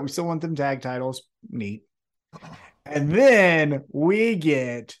 guess what? We still want them tag titles. Neat. And then we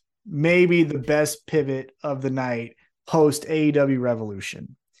get maybe the best pivot of the night post AEW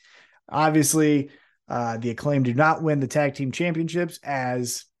Revolution. Obviously, the Acclaim do not win the tag team championships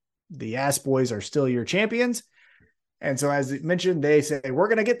as the Ass Boys are still your champions. And so as mentioned, they say, we're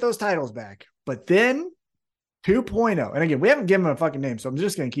going to get those titles back. But then 2.0. And again, we haven't given him a fucking name, so I'm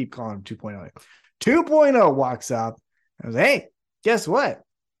just going to keep calling him 2.0. 2.0 walks up and goes, hey, guess what?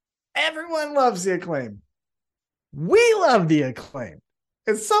 Everyone loves the Acclaim. We love the Acclaim.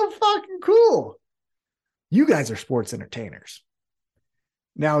 It's so fucking cool. You guys are sports entertainers.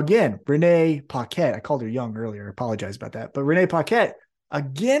 Now, again, Renee Paquette, I called her young earlier. I apologize about that. But Renee Paquette,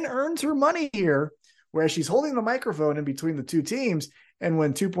 again, earns her money here, whereas she's holding the microphone in between the two teams. And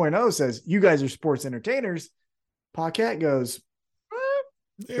when 2.0 says, you guys are sports entertainers, Paquette goes,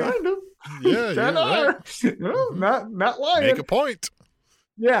 kind of. Yeah, kind of. Right. No, not lying. Make a point.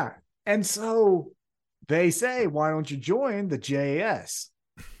 Yeah. And so they say, why don't you join the JAS?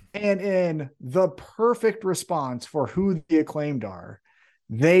 And in the perfect response for who the Acclaimed are,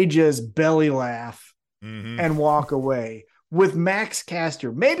 they just belly laugh and walk away with Max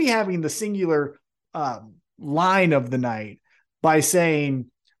Caster maybe having the singular line of the night by saying,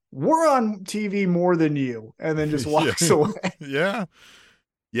 we're on TV more than you, and then just walks away. Yeah.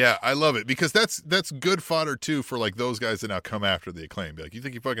 Yeah, I love it because that's good fodder too for like those guys that now come after the Acclaim. Be like, you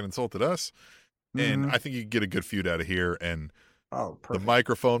think you fucking insulted us? And I think you get a good feud out of here, and the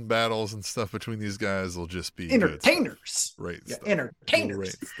microphone battles and stuff between these guys will just be entertainers. Great stuff. Entertainers.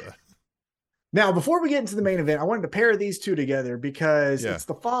 Great stuff. Now, before we get into the main event, I wanted to pair these two together because it's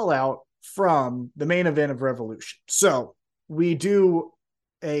the fallout from the main event of Revolution. So we do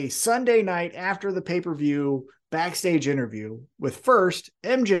a Sunday night after the pay-per-view backstage interview with first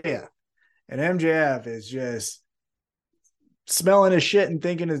MJF. And MJF is just smelling his shit and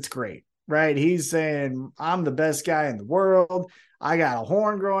thinking it's great, right? He's saying, I'm the best guy in the world. I got a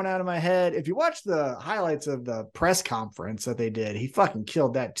horn growing out of my head. If you watch the highlights of the press conference that they did, he fucking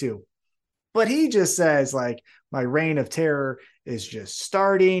killed that too. But he just says, like, my reign of terror is just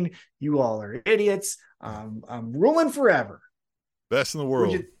starting. You all are idiots. I'm ruling forever. Best in the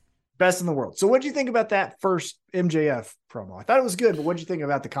world. Best in the world. So what'd you think about that first MJF promo? I thought it was good, but what'd you think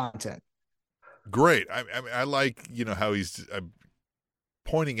about the content? Great. I like, how he's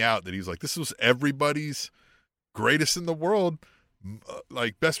pointing out that he's like, this was everybody's greatest in the world,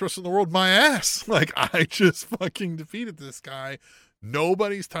 like best wrestler in the world, my ass. Like, I just fucking defeated this guy.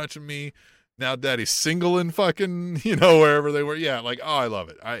 Nobody's touching me. Now daddy's single and fucking, wherever they were. Yeah, like, oh, I love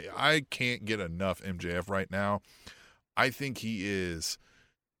it. I can't get enough MJF right now. I think he's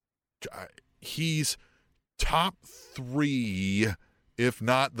top 3, if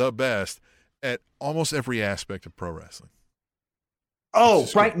not the best, at almost every aspect of pro wrestling. Oh,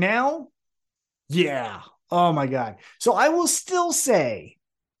 right now? Yeah. Oh my God. So I will still say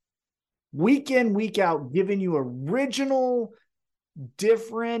week in, week out, giving you original,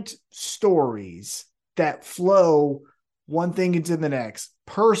 different stories that flow one thing into the next.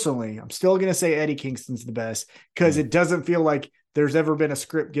 Personally, I'm still going to say Eddie Kingston's the best because it doesn't feel like there's ever been a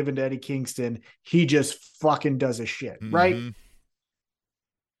script given to Eddie Kingston. He just fucking does his shit, right?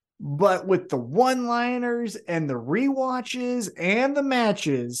 But with the one-liners and the rewatches and the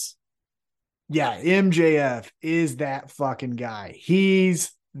matches, yeah, MJF is that fucking guy.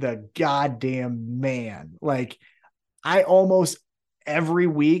 He's the goddamn man. Like, I almost every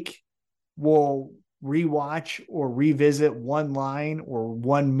week will rewatch or revisit one line or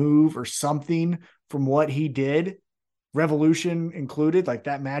one move or something from what he did, Revolution included. Like,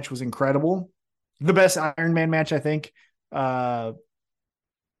 that match was incredible. The best Iron Man match, I think, ever,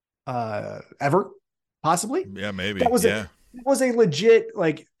 possibly. Yeah, maybe. That was it was a legit,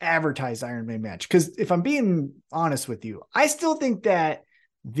 like, advertised Iron Man match. Because if I'm being honest with you, I still think that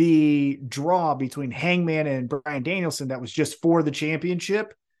the draw between Hangman and Bryan Danielson that was just for the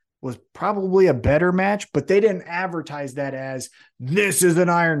championship was probably a better match, but they didn't advertise that as this is an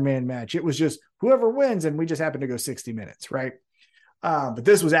Iron Man match. It was just whoever wins, and we just happened to go 60 minutes, right? But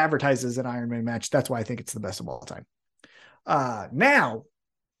this was advertised as an Iron Man match. That's why I think it's the best of all time. Now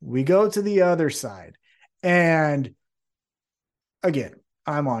we go to the other side, and again,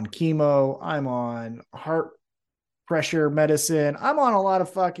 I'm on chemo. I'm on heart pressure medicine. I'm on a lot of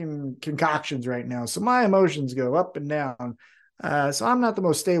fucking concoctions right now. So my emotions go up and down. So I'm not the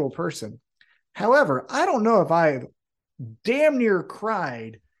most stable person. However, I don't know if I've damn near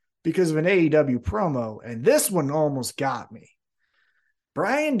cried because of an AEW promo, and this one almost got me.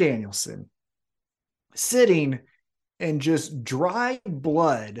 Bryan Danielson sitting in just dry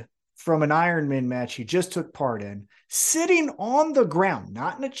blood from an Iron Man match he just took part in, sitting on the ground,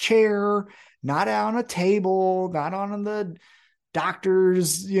 not in a chair, not on a table, not on the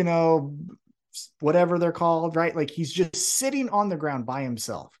doctor's, whatever they're called, right? Like, he's just sitting on the ground by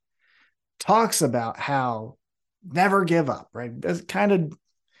himself. Talks about how never give up, right? That's kind of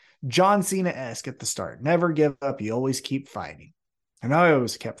John Cena-esque at the start. Never give up. You always keep fighting. And I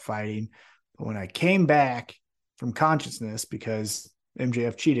always kept fighting. But when I came back, from consciousness because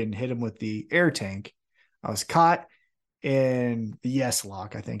MJF cheated and hit him with the air tank. I was caught in the yes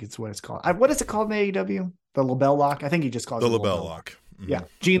lock. I think it's what it's called. What is it called in AEW? The LaBelle lock. I think he just calls it the LaBelle lock. Mm-hmm. Yeah.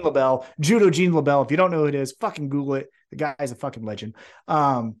 Gene LaBelle, Judo Gene LaBelle. If you don't know who it is, fucking Google it. The guy's a fucking legend.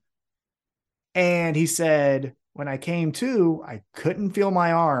 And he said, when I came to, I couldn't feel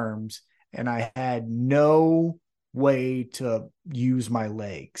my arms and I had no way to use my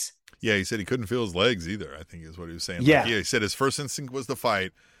legs. Yeah, he said he couldn't feel his legs either, I think is what he was saying. Yeah. Like, he said his first instinct was to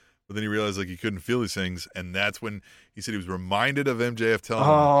fight, but then he realized like he couldn't feel these things. And that's when he said he was reminded of MJF telling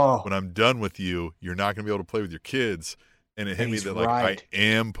him, when I'm done with you, you're not going to be able to play with your kids. And it hit me that like I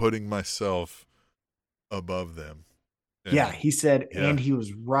am putting myself above them. And, yeah, he said, and he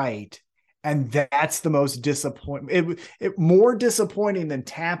was right. And that's the most disappointing. It more disappointing than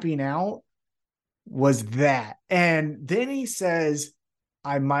tapping out was that. And then he says,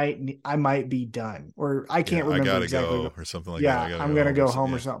 I might be done, or I can't remember I gotta exactly go, or something like that. Yeah, I'm gonna go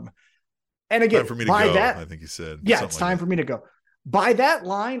home or something. And time again, for me to go, I think he said. Yeah, it's time for me to go. By that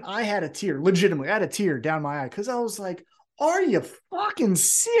line, I had a tear. Legitimately, I had a tear down my eye because I was like, "Are you fucking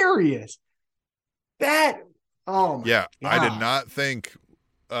serious?" That. Oh my God. I did not think.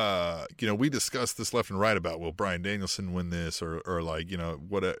 We discussed this left and right about will Bryan Danielson win this or like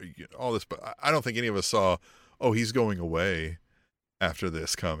all this, but I don't think any of us saw. Oh, he's going away after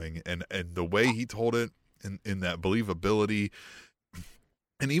this coming, and the way he told it in that believability,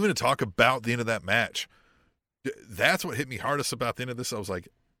 and even to talk about the end of that match, that's what hit me hardest about the end of this. I was like,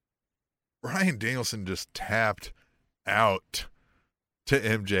 Bryan Danielson just tapped out to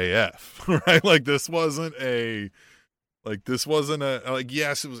MJF, right? Like this wasn't a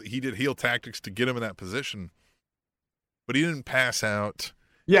yes, it was, he did heel tactics to get him in that position, but he didn't pass out.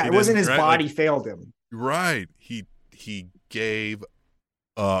 Yeah, it wasn't his body failed him. Right. He gave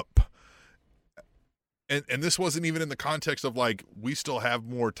up. And this wasn't even in the context of like, we still have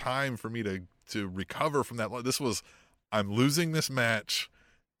more time for me to recover from that. This was, I'm losing this match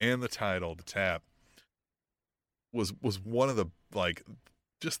and the title to tap was one of the like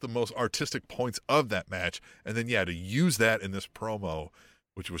just the most artistic points of that match. And then, to use that in this promo,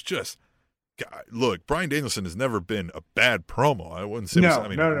 which was just, God, look, Bryan Danielson has never been a bad promo. I wouldn't say,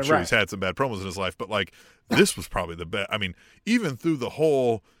 I'm sure he's had some bad promos in his life, but like this was probably the best. I mean, even through the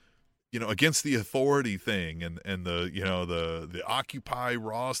whole, against the authority thing and the, the Occupy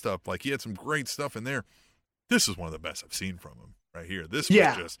Raw stuff, like he had some great stuff in there. This is one of the best I've seen from him right here. This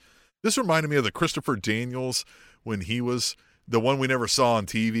reminded me of the Christopher Daniels when he was the one we never saw on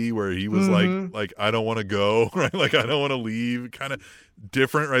TV where he was like, I don't want to go, right? Like, I don't want to leave, kind of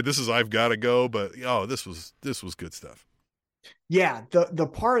different, right? This is, I've got to go, but this was good stuff. Yeah. The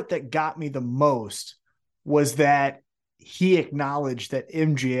part that got me the most was that he acknowledged that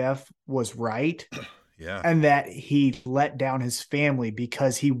MJF was right. Yeah. And that he let down his family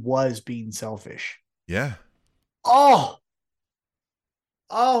because he was being selfish. Yeah. Oh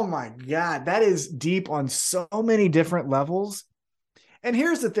my God. That is deep on so many different levels. And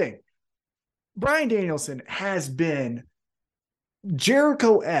here's the thing. Bryan Danielson has been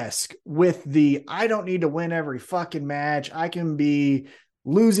Jericho-esque with the, I don't need to win every fucking match. I can be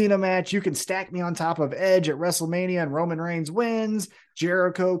losing a match. You can stack me on top of Edge at WrestleMania and Roman Reigns wins.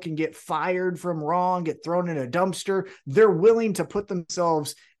 Jericho can get fired from Raw and get thrown in a dumpster. They're willing to put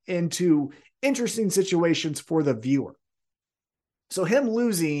themselves into interesting situations for the viewer. So him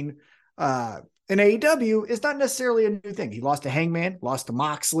losing in AEW is not necessarily a new thing. He lost to Hangman, lost to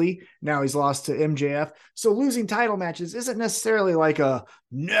Moxley. Now he's lost to MJF. So losing title matches isn't necessarily like a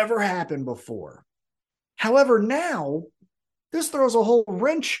never happened before. However, now this throws a whole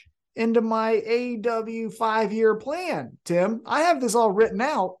wrench into my AEW 5-year plan, Tim. I have this all written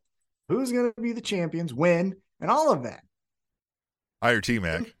out. Who's going to be the champions, when, and all of that. Hire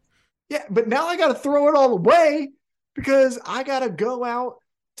T-Mac. Yeah, but now I got to throw it all away because I got to go out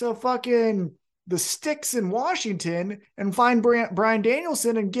to fucking the sticks in Washington and find Bryan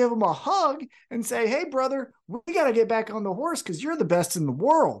Danielson and give him a hug and say, hey, brother, we got to get back on the horse because you're the best in the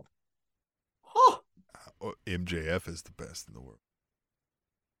world. Huh. MJF is the best in the world.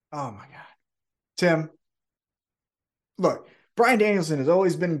 Oh, my God. Tim, look, Bryan Danielson has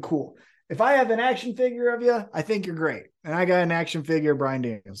always been cool. If I have an action figure of you, I think you're great. And I got an action figure of Bryan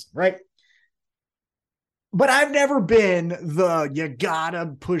Danielson, right? But I've never been the, you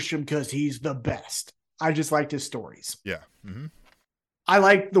gotta push him because he's the best. I just liked his stories. Yeah. Mm-hmm. I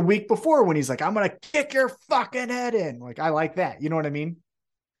liked the week before when he's like, I'm going to kick your fucking head in. Like, I like that. You know what I mean?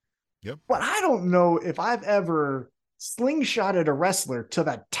 Yep. But I don't know if I've ever slingshotted a wrestler to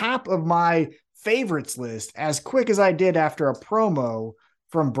the top of my favorites list as quick as I did after a promo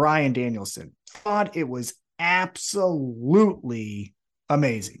from Bryan Danielson. Thought it was absolutely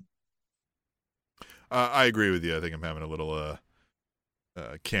amazing. I agree with you. I think I'm having a little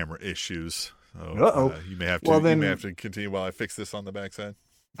camera issues. So, you may have to. Well, you may have to continue while I fix this on the backside.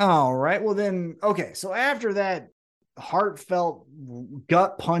 All right. Well, then, okay. So after that heartfelt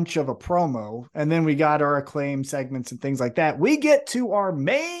gut punch of a promo, and then we got our acclaim segments and things like that, we get to our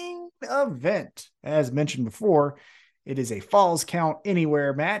main event. As mentioned before, it is a Falls Count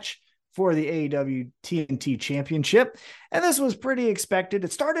Anywhere match for the AEW TNT Championship. And this was pretty expected.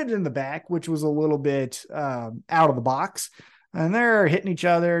 It started in the back, which was a little bit out of the box. And they're hitting each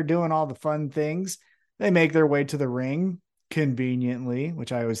other, doing all the fun things. They make their way to the ring conveniently,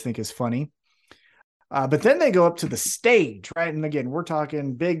 which I always think is funny. But then they go up to the stage, right? And again, we're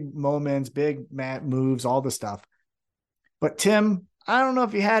talking big moments, big mat moves, all the stuff. But Tim, I don't know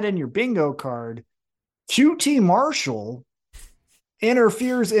if you had in your bingo card, QT Marshall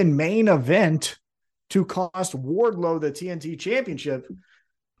interferes in main event to cost Wardlow the TNT Championship.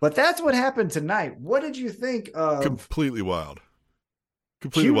 But that's what happened tonight. What did you think of? Completely wild.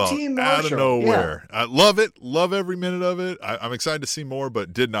 Completely QT wild. Out of Marshall, nowhere. Yeah. I love it. Love every minute of it. I'm excited to see more,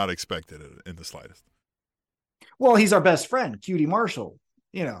 but did not expect it in the slightest. Well, he's our best friend, QT Marshall.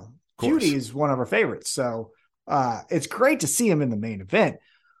 You know, QT is one of our favorites. So it's great to see him in the main event.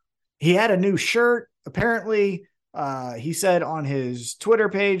 He had a new shirt. Apparently, he said on his Twitter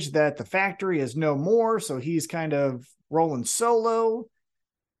page that the factory is no more. So he's kind of rolling solo.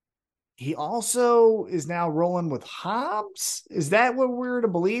 He also is now rolling with Hobbs. Is that what we're to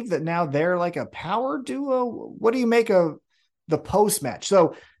believe, that now they're like a power duo? What do you make of the post match?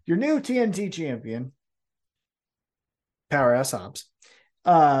 So your new TNT champion, Powerhouse Hobbs,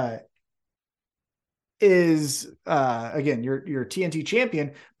 is again your TNT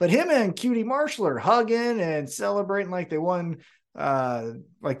champion, but him and QT Marshall are hugging and celebrating like they won,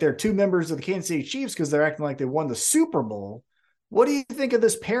 like they're two members of the Kansas City Chiefs because they're acting like they won the Super Bowl. What do you think of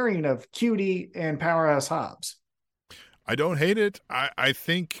this pairing of QT and Powerhouse Hobbs? I don't hate it. I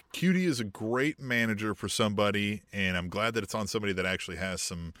think QT is a great manager for somebody, and I'm glad that it's on somebody that actually has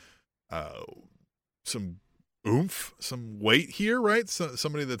some oomph, some weight here, right? So,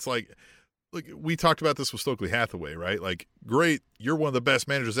 somebody that's like we talked about this with Stokely Hathaway, right? Like, great, you're one of the best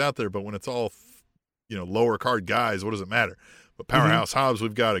managers out there, but when it's all, lower card guys, what does it matter? But Powerhouse Hobbs,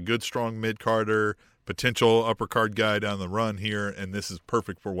 we've got a good, strong mid-carder, potential upper card guy down the run here, and this is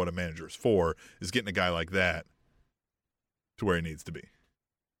perfect for what a manager is for, is getting a guy like that to where he needs to be.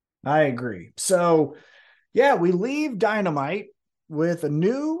 I agree. So, yeah, we leave Dynamite with a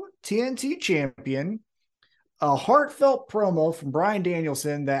new TNT champion, a heartfelt promo from Bryan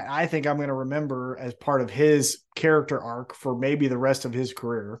Danielson that I think I'm going to remember as part of his character arc for maybe the rest of his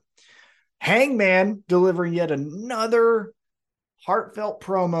career. Hangman delivering yet another heartfelt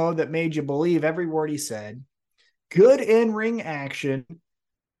promo that made you believe every word he said. Good in-ring action.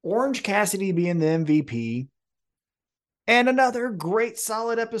 Orange Cassidy being the MVP. And another great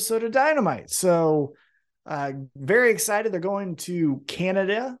solid episode of Dynamite. So very excited. They're going to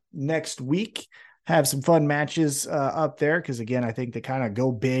Canada next week. Have some fun matches up there because, again, I think they kind of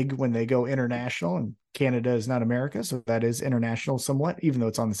go big when they go international, and Canada is not America, so that is international somewhat, even though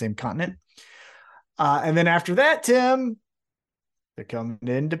it's on the same continent. And then after that, Tim, they're coming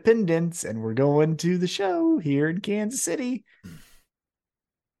to Independence, and we're going to the show here in Kansas City.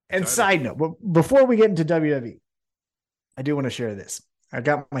 And side note, but before we get into WWE, I do want to share this. I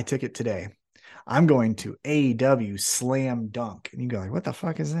got my ticket today. I'm going to AEW Slam Dunk. And you go like, what the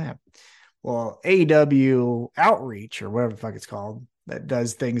fuck is that? Well, AEW Outreach, or whatever the fuck it's called, that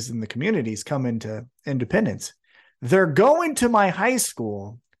does things in the communities, come into Independence. They're going to my high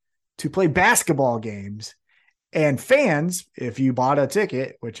school to play basketball games. And fans, if you bought a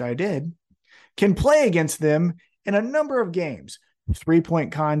ticket, which I did, can play against them in a number of games.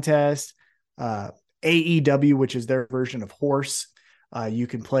 3-point contest, AEW, which is their version of Horse. You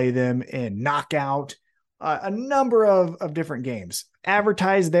can play them in Knockout, a number of different games.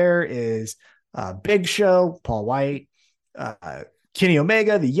 Advertised there is Big Show, Paul White, Kenny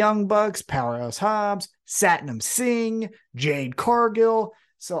Omega, the Young Bucks, Powerhouse Hobbs, Satnam Singh, Jade Cargill.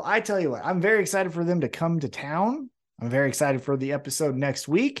 So I tell you what, I'm very excited for them to come to town. I'm very excited for the episode next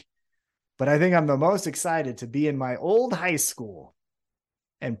week. But I think I'm the most excited to be in my old high school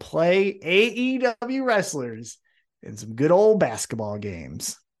and play AEW wrestlers in some good old basketball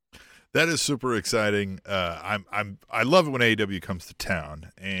games. That is super exciting. I love it when AEW comes to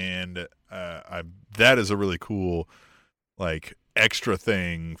town, and that is a really cool extra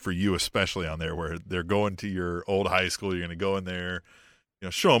thing for you, especially on there where they're going to your old high school. You're going to go in there,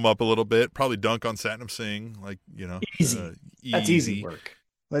 show them up a little bit, probably dunk on Satnam Singh, easy. That's easy work.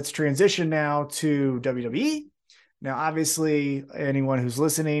 let's transition now to WWE. Now, obviously, anyone who's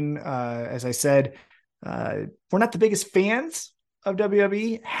listening, as I said, we're not the biggest fans of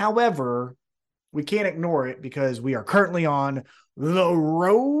WWE. However, we can't ignore it because we are currently on the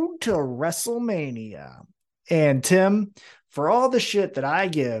road to WrestleMania. And Tim, for all the shit that I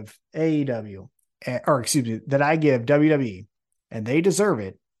give AEW, that I give WWE, and they deserve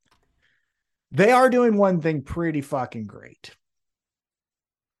it, they are doing one thing pretty fucking great.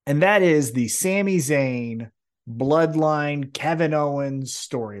 And that is the Sami Zayn Bloodline Kevin Owens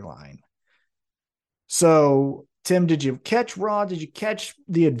storyline. So, Tim, did you catch Raw? Did you catch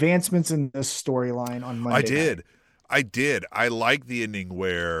the advancements in this storyline on Monday? I did. I like the ending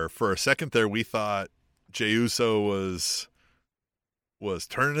where for a second there we thought Jey Uso was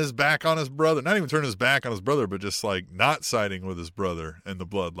turning his back on his brother. Not even turning his back on his brother, but just like not siding with his brother and the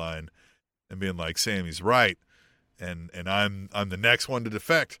bloodline and being like, Sammy's right. And I'm the next one to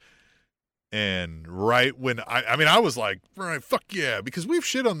defect. And right when I was like, right, fuck yeah, because we've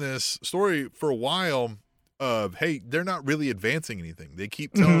shit on this story for a while of, hey, they're not really advancing anything. They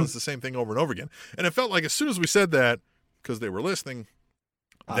keep telling us the same thing over and over again. And it felt like as soon as we said that, because they were listening,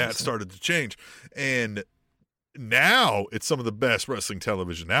 that started to change. And now it's some of the best wrestling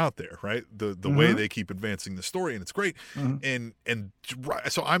television out there, right? The way they keep advancing the story, and it's great. And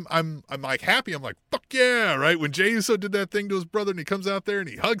so I'm like happy. I'm like, fuck yeah, right? When Jey Uso did that thing to his brother and he comes out there and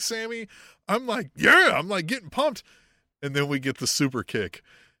he hugs Sammy, I'm like, yeah, I'm like getting pumped. And then we get the super kick.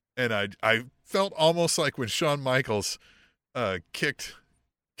 And I felt almost like when Shawn Michaels kicked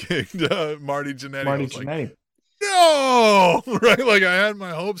Marty Jannetty. Like, no, right? Like I had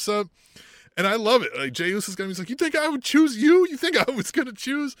my hopes up. And I love it. Like Jey Uso's gonna be like, you think I would choose you? You think I was gonna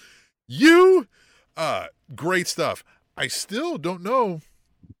choose you? Great stuff. I still don't know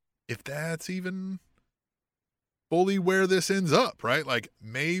if that's even fully where this ends up, right? Like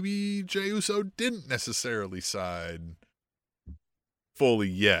maybe Jey Uso didn't necessarily side fully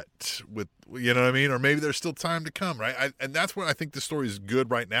yet with, you know what I mean? Or maybe there's still time to come, right? And that's what I think the story is good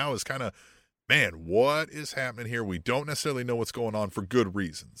right now is kind of, man, what is happening here? We don't necessarily know what's going on for good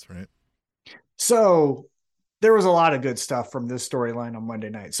reasons, right? So there was a lot of good stuff from this storyline on Monday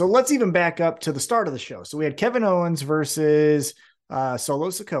night. So let's even back up to the start of the show. So we had Kevin Owens versus Solo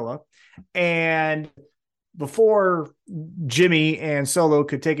Sikoa. And before Jimmy and Solo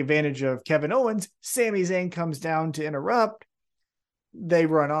could take advantage of Kevin Owens, Sami Zayn comes down to interrupt. They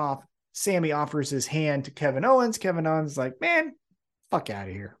run off. Sami offers his hand to Kevin Owens. Kevin Owens is like, man, fuck out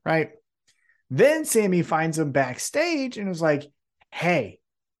of here, right? Then Sami finds him backstage and was like, hey,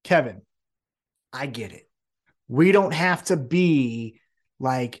 Kevin, I get it. We don't have to be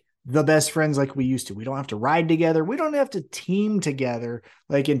like the best friends like we used to. We don't have to ride together. We don't have to team together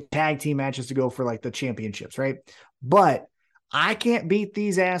like in tag team matches to go for like the championships, right? But I can't beat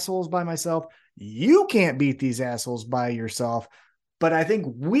these assholes by myself. You can't beat these assholes by yourself. But I think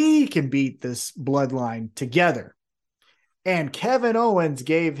we can beat this bloodline together. And Kevin Owens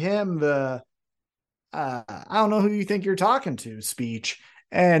gave him the I don't know who you think you're talking to speech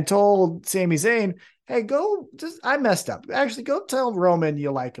and told Sami Zayn, hey, I messed up. Actually, go tell Roman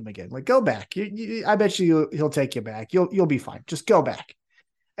you like him again. Like, go back. I bet you he'll take you back. You'll be fine. Just go back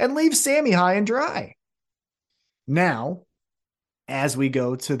and leave Sami high and dry. Now, as we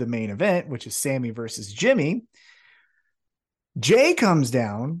go to the main event, which is Sami versus Jimmy, Jay comes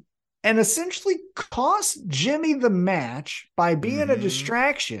down and essentially costs Jimmy the match by being a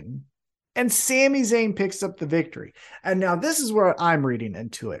distraction, and Sami Zayn picks up the victory. And now this is where I'm reading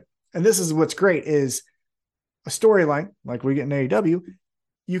into it. And this is what's great is a storyline like we get in AEW.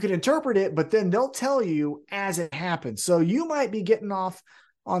 You can interpret it, but then they'll tell you as it happens. So you might be getting off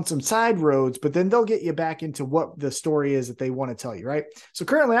on some side roads, but then they'll get you back into what the story is that they want to tell you, right? So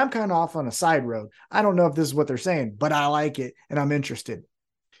currently I'm kind of off on a side road. I don't know if this is what they're saying, but I like it and I'm interested.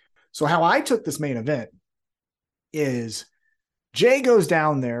 So how I took this main event is Jay goes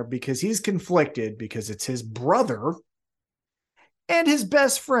down there because he's conflicted because it's his brother and his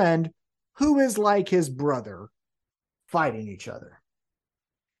best friend, who is like his brother, fighting each other.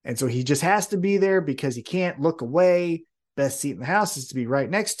 And so he just has to be there because he can't look away. Best seat in the house is to be right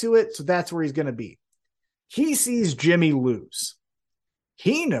next to it. So that's where he's going to be. He sees Jimmy lose.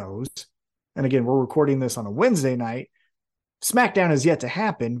 He knows, and again, we're recording this on a Wednesday night. SmackDown is yet to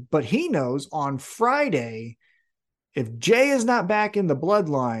happen, but he knows on Friday, if Jay is not back in the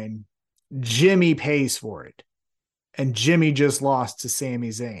bloodline, Jimmy pays for it. And Jimmy just lost to Sami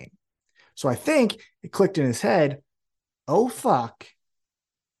Zayn. So I think it clicked in his head, oh, fuck,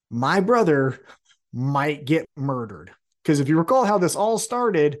 my brother might get murdered. Because if you recall how this all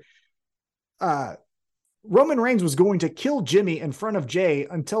started, Roman Reigns was going to kill Jimmy in front of Jay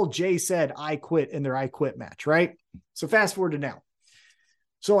until Jay said, I quit in their I quit match, right? So fast forward to now.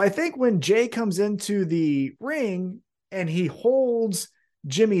 So I think when Jay comes into the ring and he holds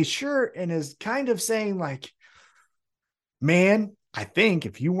Jimmy's shirt and is kind of saying like, man, I think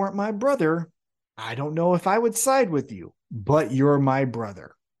if you weren't my brother, I don't know if I would side with you, but you're my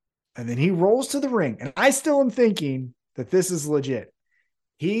brother. And then he rolls to the ring. And I still am thinking that this is legit.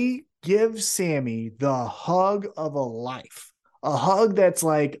 He gives Sammy the hug of a life, a hug that's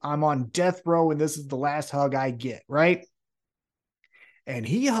like, I'm on death row and this is the last hug I get, right? And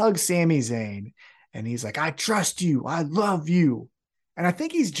he hugs Sami Zayn and he's like, I trust you. I love you. And I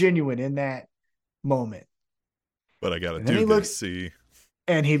think he's genuine in that moment. But I got to do this, see.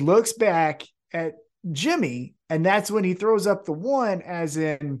 And he looks back at Jimmy, and that's when he throws up the one, as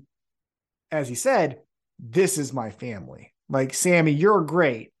in, as he said, this is my family. Like, Sammy, you're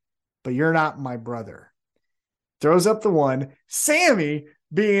great, but you're not my brother. Throws up the one. Sammy,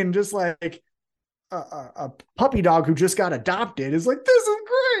 being just like a puppy dog who just got adopted, is like, this is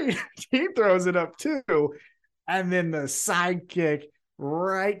great. He throws it up too. And then the sidekick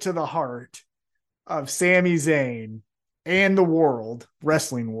right to the heart of Sami Zayn and the world,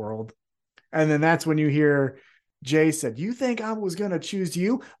 wrestling world. And then that's when you hear Jay said, you think I was going to choose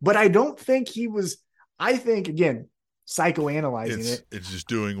you? But I don't think he was. I think, again, psychoanalyzing it. It's just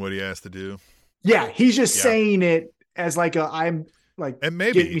doing what he has to do. Yeah, he's just saying it as like I'm like, and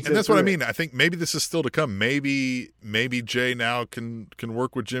maybe, and that's what I mean. I think maybe this is still to come. Maybe Jay now can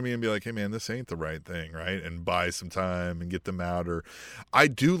work with Jimmy and be like, hey man, this ain't the right thing, right? And buy some time and get them out. Or I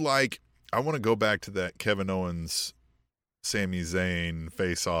want to go back to that Kevin Owens, Sami Zayn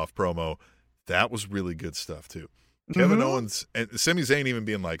face-off promo. That was really good stuff too. Kevin Owens and Sami Zayn even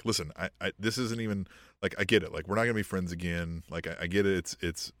being like, listen, I this isn't even like, I get it. Like, we're not gonna be friends again. Like, I get it.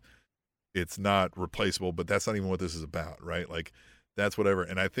 It's not replaceable, but that's not even what this is about, right? Like, that's whatever.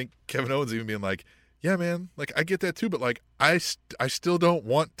 And I think Kevin Owens even being like, yeah, man, like, I get that too, but like, I still don't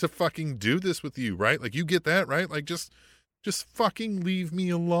want to fucking do this with you, right? Like, you get that, right? Like, just fucking leave me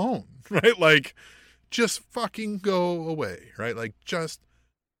alone, right? Like, just fucking go away, right? Like, just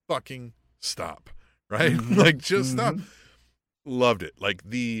fucking stop, right? Like, just stop. Loved it. Like,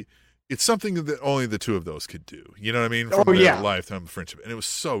 it's something that only the two of those could do. You know what I mean? From their lifetime of friendship. And it was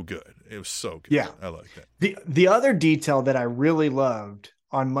so good. It was so good. Yeah. I like that. The other detail that I really loved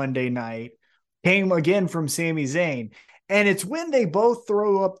on Monday night came again from Sami Zayn. And it's when they both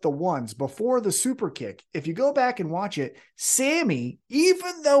throw up the ones before the super kick. If you go back and watch it, Sammy,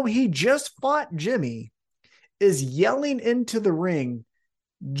 even though he just fought Jimmy, is yelling into the ring,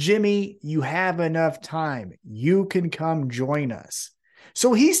 Jimmy, you have enough time. You can come join us.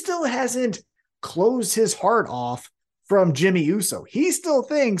 So he still hasn't closed his heart off from Jimmy Uso. He still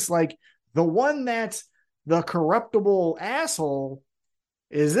thinks like the one that's the corruptible asshole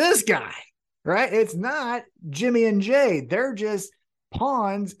is this guy, right? It's not Jimmy and Jay. They're just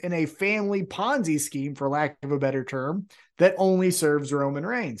pawns in a family Ponzi scheme, for lack of a better term, that only serves Roman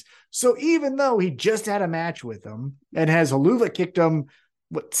Reigns. So even though he just had a match with him and has Haluva kicked him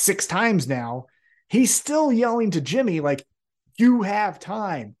 6 times now, he's still yelling to Jimmy like, you have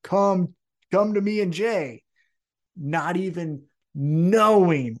time. Come to me and Jay. Not even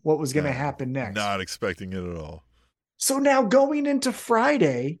knowing what was going to happen next. Not expecting it at all. So now going into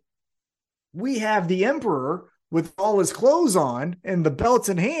Friday, we have the Emperor with all his clothes on and the belts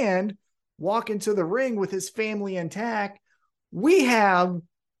in hand walk into the ring with his family intact. We have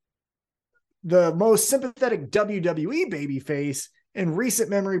the most sympathetic WWE babyface in recent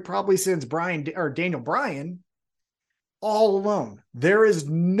memory, probably since Daniel Bryan, all alone. There is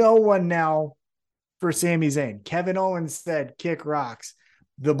no one now for Sami Zayn. Kevin Owens said, kick rocks.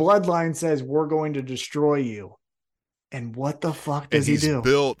 The Bloodline says, we're going to destroy you. And what the fuck does he do?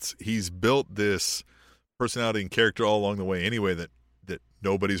 He's built this personality and character all along the way anyway, that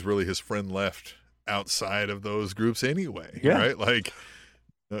nobody's really his friend left outside of those groups anyway. Yeah. Right? Like,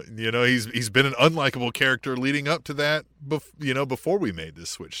 he's been an unlikable character leading up to that, before we made this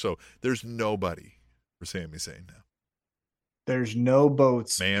switch. So there's nobody for Sami Zayn now. There's no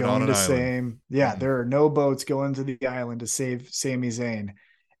boats going on to same. Yeah, there are no boats going to the island to save Sami Zayn.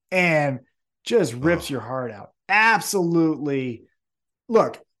 And just rips your heart out. Absolutely.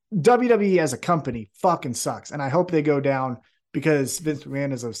 Look, WWE as a company fucking sucks. And I hope they go down, because Vince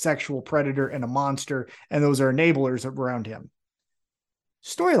McMahon is a sexual predator and a monster, and those are enablers around him.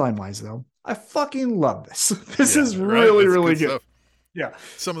 Storyline wise, though, I fucking love this. This is really, really good. Stuff. Yeah.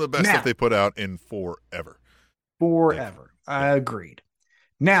 Some of the best stuff they put out in forever. I agreed.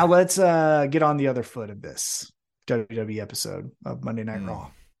 Now let's get on the other foot of this WWE episode of Monday Night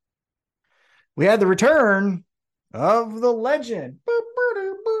Raw. we had the return of the legend.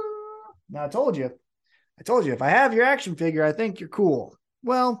 Now I told you, if I have your action figure, I think you're cool.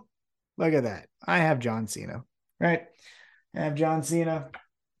 Well, look at that. I have John Cena, right? I have John Cena.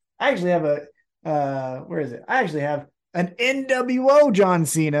 I actually have where is it? I actually have an NWO John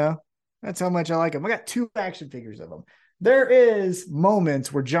Cena. That's how much I like him. I got 2 action figures of him. There is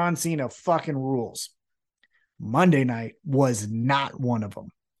moments where John Cena fucking rules. Monday night was not one of them.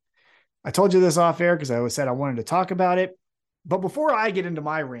 I told you this off air because I always said I wanted to talk about it. But before I get into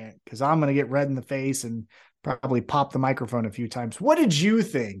my rant, because I'm going to get red in the face and probably pop the microphone a few times, what did you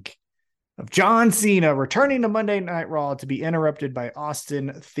think of John Cena returning to Monday Night Raw to be interrupted by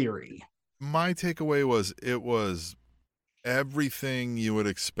Austin Theory? My takeaway was it was everything you would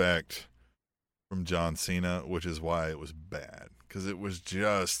expect from John Cena, which is why it was bad. Because it was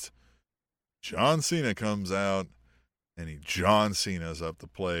just John Cena comes out and he John Cena's up the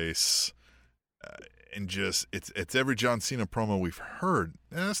place. And just it's every John Cena promo we've heard.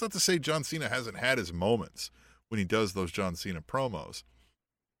 And that's not to say John Cena hasn't had his moments when he does those John Cena promos.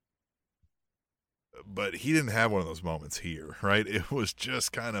 But he didn't have one of those moments here, right? It was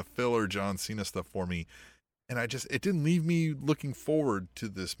just kind of filler John Cena stuff for me. And it didn't leave me looking forward to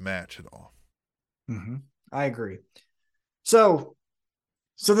this match at all. Mm-hmm. I agree. So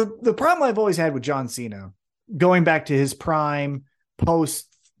the problem I've always had with John Cena, going back to his prime post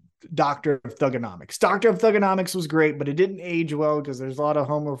Doctor of Thugonomics. Doctor of Thugonomics was great, but it didn't age well because there's a lot of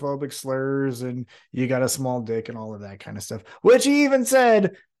homophobic slurs and you got a small dick and all of that kind of stuff, which he even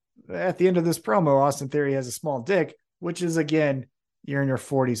said at the end of this promo, Austin Theory has a small dick, which is, again, you're in your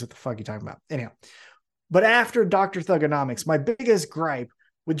 40s. What the fuck are you talking about? Anyhow, but after Dr. Thugonomics, my biggest gripe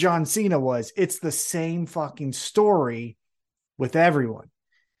with John Cena was it's the same fucking story with everyone.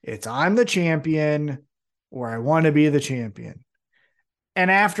 It's I'm the champion or I want to be the champion. And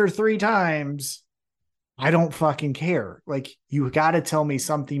after 3 times, I don't fucking care. Like, you got to tell me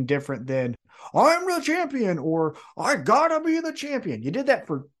something different than I'm the champion or I gotta be the champion. You did that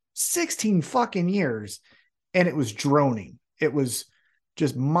for 16 fucking years and it was droning. It was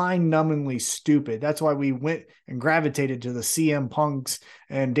just mind-numbingly stupid. That's why we went and gravitated to the CM Punks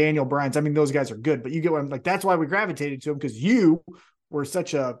and Daniel Bryans. I mean, those guys are good, but you get what I'm like. That's why we gravitated to them, because you were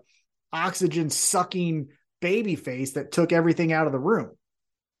such a oxygen-sucking baby face that took everything out of the room.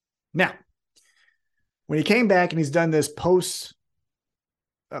 Now, when he came back and he's done this post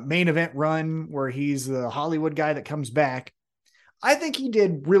main event run where he's the Hollywood guy that comes back, I think he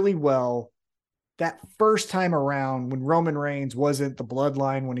did really well that first time around when Roman Reigns wasn't the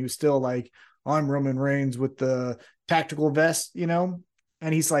bloodline, when he was still like, I'm Roman Reigns with the tactical vest, you know?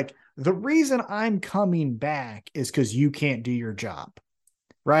 And he's like, the reason I'm coming back is because you can't do your job,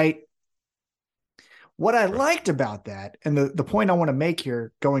 right? What I liked about that, and the point I want to make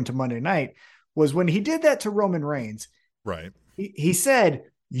here going to Monday night, was when he did that to Roman Reigns, right? He said,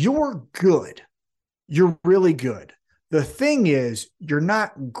 you're good. You're really good. The thing is, you're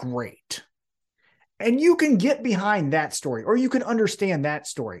not great. And you can get behind that story, or you can understand that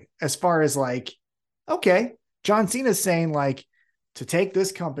story as far as like, okay, John Cena's saying like, to take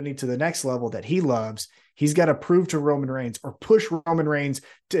this company to the next level that he loves, he's got to prove to Roman Reigns or push Roman Reigns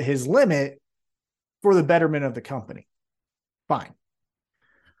to his limit for the betterment of the company. Fine.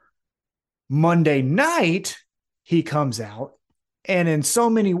 Monday night, he comes out and in so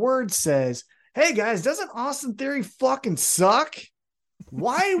many words says, hey guys, doesn't Austin Theory fucking suck?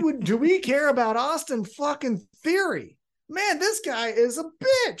 Why do we care about Austin fucking Theory? Man, this guy is a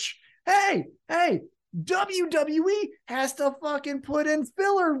bitch. Hey, WWE has to fucking put in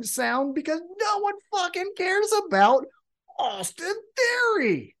filler sound because no one fucking cares about Austin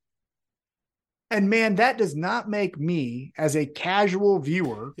Theory. And man, that does not make me, as a casual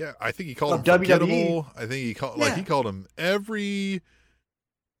viewer, yeah, I think he called him forgettable. WWE. I think he called him every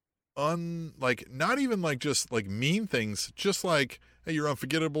not even like just like mean things, just like, hey, you're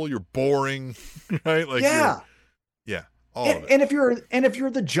unforgettable, you're boring, right? Like, yeah, all of it. And if you're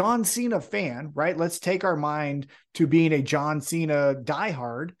the John Cena fan, right? Let's take our mind to being a John Cena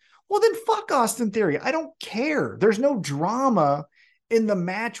diehard. Well, then fuck Austin Theory. I don't care. There's no drama in the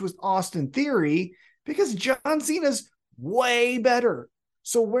match with Austin Theory because John Cena's way better.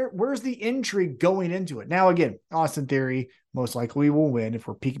 So where's the intrigue going into it? Now, again, Austin Theory most likely will win if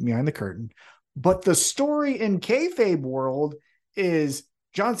we're peeking behind the curtain. But the story in kayfabe world is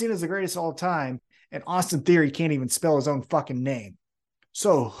John Cena's the greatest of all time, and Austin Theory can't even spell his own fucking name.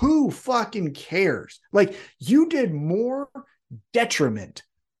 So who fucking cares? Like, you did more detriment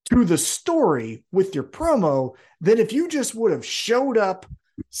to the story with your promo than if you just would have showed up,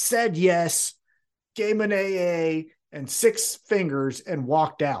 said yes, gave him an AA and 6 fingers and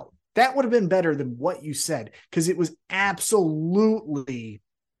walked out. That would have been better than what you said, because it was absolutely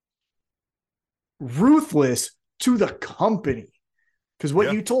ruthless to the company. Because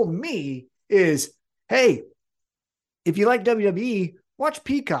what you told me is, hey, if you like WWE, watch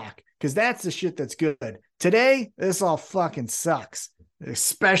Peacock, because that's the shit that's good. Today, this all fucking sucks,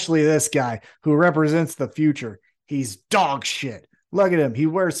 especially this guy who represents the future. He's dog shit. Look at him. He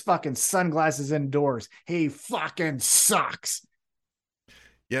wears fucking sunglasses indoors. He fucking sucks.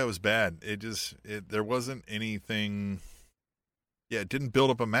 Yeah, it was bad. There wasn't anything. Yeah, it didn't build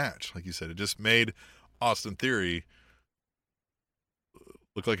up a match. Like you said, it just made Austin Theory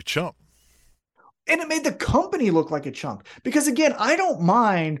look like a chump. And it made the company look like a chump. Because again, I don't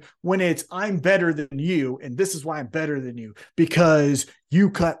mind when it's, I'm better than you, and this is why I'm better than you, because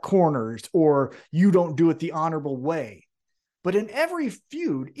you cut corners or you don't do it the honorable way. But in every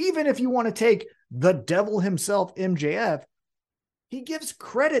feud, even if you want to take the devil himself, MJF, he gives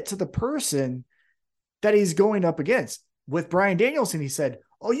credit to the person that he's going up against. With Bryan Danielson, he said,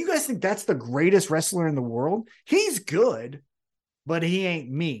 oh, you guys think that's the greatest wrestler in the world? He's good, but he ain't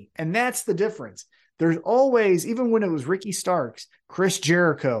me. And that's the difference. There's always, even when it was Ricky Starks, Chris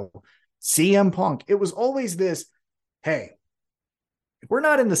Jericho, CM Punk, it was always this, hey, if we're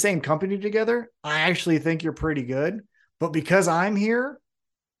not in the same company together, I actually think you're pretty good. But because I'm here,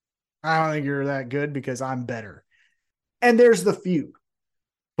 I don't think you're that good because I'm better. And there's the feud.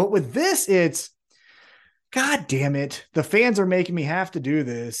 But with this, it's, God damn it. The fans are making me have to do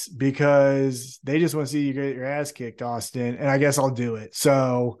this because they just want to see you get your ass kicked, Austin. And I guess I'll do it.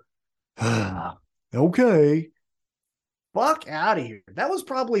 So, okay. Fuck out of here. That was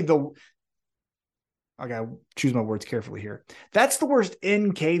probably I got to choose my words carefully here. That's the worst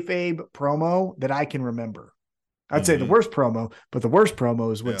in kayfabe promo that I can remember. I'd say the worst promo, but the worst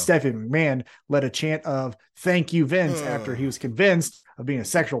promo is when Stephanie McMahon led a chant of thank you, Vince, after he was convinced of being a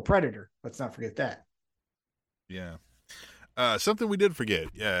sexual predator. Let's not forget that. Yeah. Something we did forget.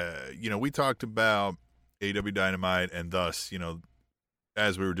 We talked about AEW Dynamite, and thus,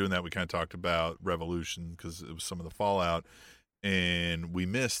 as we were doing that, we kind of talked about Revolution because it was some of the fallout, and we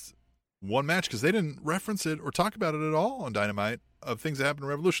missed one match because they didn't reference it or talk about it at all on Dynamite of things that happened in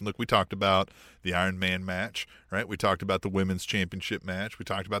Revolution. Look, we talked about the Iron Man match, right? We talked about the Women's Championship match. We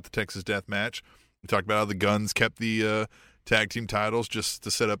talked about the Texas Death match. We talked about how the Guns kept the tag team titles just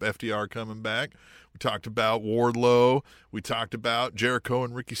to set up FDR coming back. We talked about Wardlow. We talked about Jericho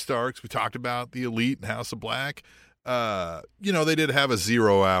and Ricky Starks. We talked about the Elite and House of Black. They did have a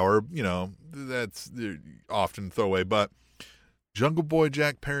 0 hour, that's often throwaway, but Jungle Boy,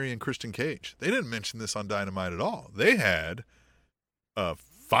 Jack Perry, and Christian Cage, they didn't mention this on Dynamite at all. They had a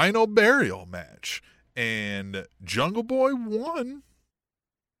final burial match, and Jungle Boy won,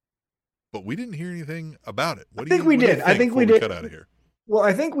 but we didn't hear anything about it. I think we did. Cut out of here. Well,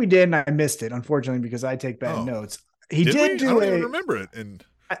 I think we did, and I missed it, unfortunately, because I take bad notes. He did I don't even remember it. And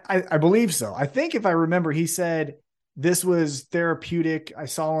I believe so. I think if I remember, he said this was therapeutic. I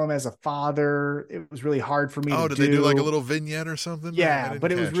saw him as a father. It was really hard for me to do. Oh, did they do like a little vignette or something? Yeah,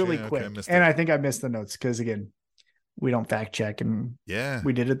 but it was really quick. And I think I missed the notes because, again, we don't fact check, and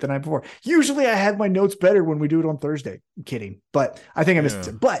we did it the night before. Usually I have my notes better when we do it on Thursday. I'm kidding. But I think I missed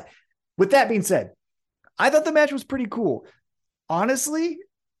it. But with that being said, I thought the match was pretty cool. Honestly,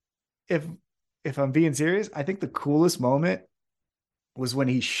 if I'm being serious, I think the coolest moment was when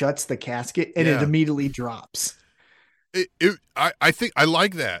he shuts the casket and it immediately drops. I think I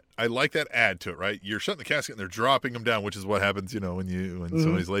like that. I like that add to it, right? You're shutting the casket and they're dropping them down, which is what happens, when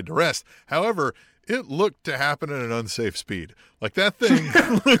somebody's laid to rest. However, it looked to happen at an unsafe speed. Like that thing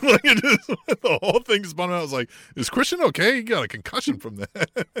looked like it just, the whole thing spun out. I was like, is Christian okay? He got a concussion from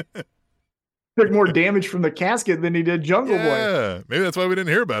that. Took more damage from the casket than he did Jungle Boy. Yeah, maybe that's why we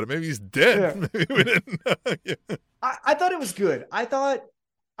didn't hear about it. Maybe he's dead. Yeah. Maybe we didn't. I thought it was good. I thought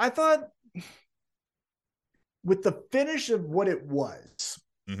with the finish of what it was,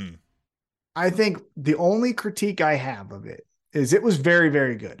 I think the only critique I have of it is it was very,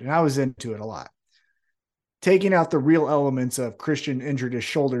 very good. And I was into it a lot. Taking out the real elements of Christian injured his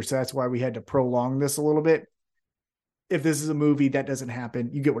shoulder. So that's why we had to prolong this a little bit. If this is a movie that doesn't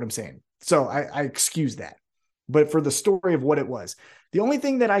happen, you get what I'm saying. So I excuse that. But for the story of what it was, the only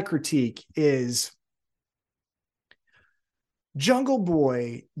thing that I critique is Jungle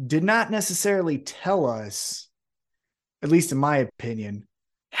Boy did not necessarily tell us, at least in my opinion,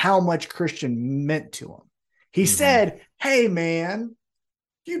 how much Christian meant to him. He said, hey, man,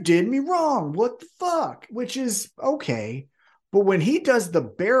 you did me wrong. What the fuck? Which is okay. But when he does the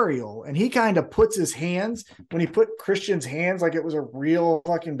burial and he kind of puts his hands, when he put Christian's hands like it was a real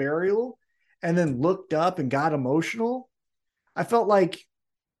fucking burial and then looked up and got emotional, I felt like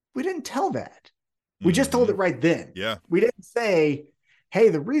we didn't tell that. We just told it right then. Yeah. We didn't say, hey,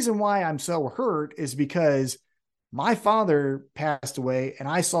 the reason why I'm so hurt is because my father passed away and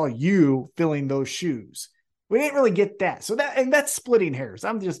I saw you filling those shoes. We didn't really get that. So that's splitting hairs.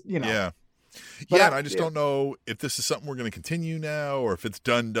 I'm just, Yeah. Yeah, and I just don't know if this is something we're going to continue now or if it's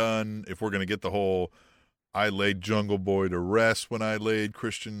done, if we're going to get the whole I laid Jungle Boy to rest when I laid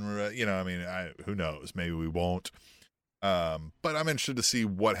Christian, who knows? Maybe we won't. But I'm interested to see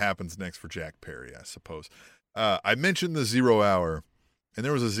what happens next for Jack Perry, I suppose. I mentioned the 0 Hour, and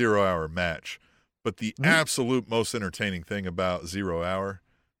there was a 0 Hour match, but the absolute most entertaining thing about 0 Hour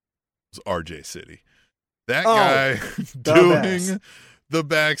was RJ City. That guy doing the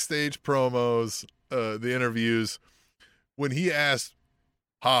backstage promos, the interviews. When he asked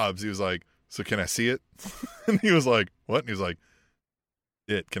Hobbs, he was like, so can I see it? And he was like, what? And he was like,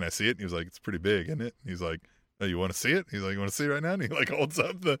 can I see it? And he was like, it's pretty big, isn't it? And he's like, oh, you want to see it? He's like, you want to see it right now? And he like holds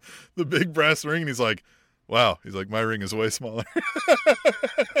up the big brass ring and he's like, wow. He's like, my ring is way smaller.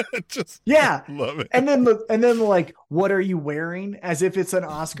 Just love it. And then like, what are you wearing? As if it's an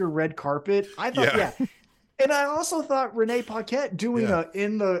Oscar red carpet. I thought, And I also thought Renee Paquette doing a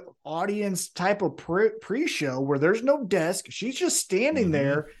in the audience type of pre-show where there's no desk. She's just standing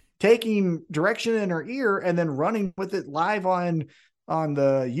there taking direction in her ear and then running with it live on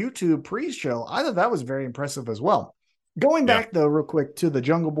the YouTube pre-show. I thought that was very impressive as well. Going back though, real quick to the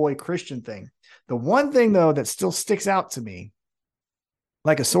Jungle Boy Christian thing. The one thing though that still sticks out to me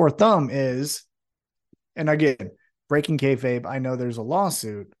like a sore thumb is, and again, breaking kayfabe, I know there's a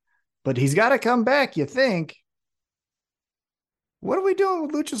lawsuit, but he's got to come back, you think. What are we doing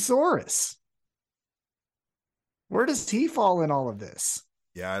with Luchasaurus? Where does he fall in all of this?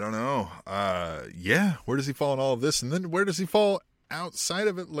 Yeah, I don't know. Where does he fall in all of this? And then where does he fall outside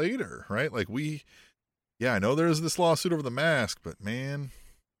of it later, right? Like I know there's this lawsuit over the mask, but man,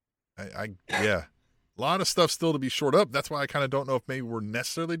 a lot of stuff still to be shored up. That's why I kind of don't know if maybe we're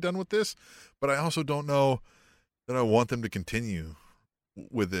necessarily done with this, but I also don't know that I want them to continue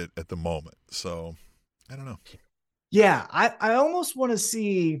with it at the moment. So I don't know. Yeah, I almost want to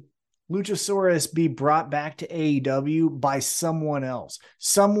see Luchasaurus be brought back to AEW by someone else.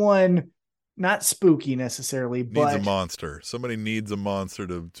 Someone not spooky necessarily, but needs a monster. Somebody needs a monster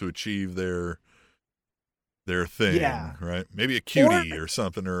to achieve their thing, right? Maybe a cutie or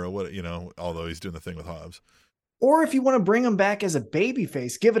something, or what, although he's doing the thing with Hobbs. Or if you want to bring him back as a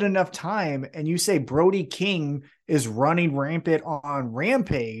babyface, give it enough time, and you say Brody King is running rampant on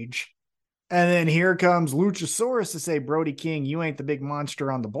Rampage, and then here comes Luchasaurus to say, Brody King, you ain't the big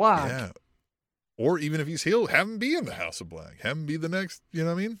monster on the block. Yeah. Or even if he's heel, have him be in the House of Black. Have him be the next, you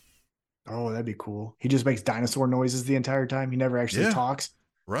know what I mean? Oh, that'd be cool. He just makes dinosaur noises the entire time. He never actually talks.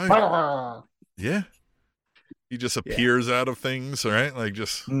 Right. Yeah. He just appears out of things, right? Like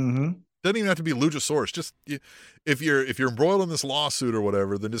just doesn't even have to be Luchasaurus. Just if you're embroiled in this lawsuit or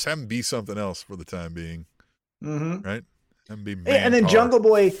whatever, then just have him be something else for the time being. Right? And then Jungle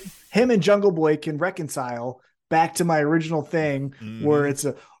Boy, him and Jungle Boy can reconcile back to my original thing where it's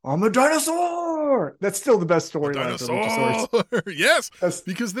I'm a dinosaur. That's still the best storyline for Luchasaurus. Yes,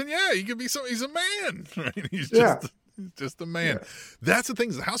 because then he can be he's a man, right? He's just a man. Yeah. That's the thing.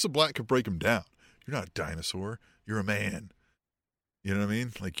 Is the House of Black could break him down. You're not a dinosaur. You're a man. You know what I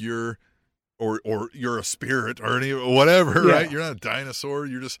mean? Like you're you're a spirit or whatever, right? You're not a dinosaur.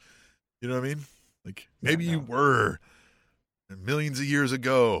 You're just, you know what I mean? Like maybe you were millions of years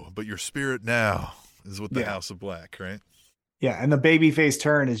ago, but your spirit now is with the House of Black, right? Yeah, and the babyface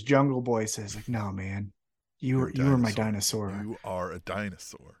turn is Jungle Boy says, like, no, man, you were my dinosaur. You are a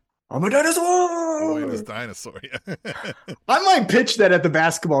dinosaur. I'm a dinosaur. Boy, this dinosaur. I might pitch that at the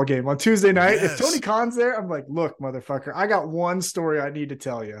basketball game on Tuesday night. Yes. If Tony Khan's there, I'm like, look, motherfucker, I got one story I need to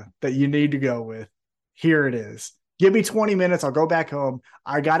tell you that you need to go with. Here it is. Give me 20 minutes. I'll go back home.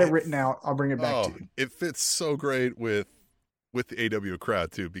 I got it written out. I'll bring it back to you. It fits so great with the AW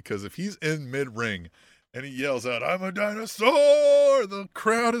crowd too, because if he's in mid-ring and he yells out, I'm a dinosaur, the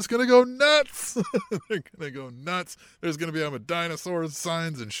crowd is going to go nuts. They're going to go nuts. There's going to be I'm a dinosaur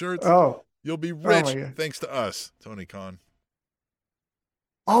signs and shirts. Oh. You'll be rich thanks to us, Tony Khan.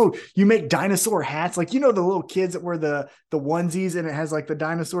 Oh, you make dinosaur hats? Like, the little kids that wear the onesies and it has like the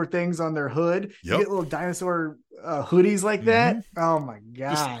dinosaur things on their hood. Yep. You get little dinosaur hoodies like that. Oh my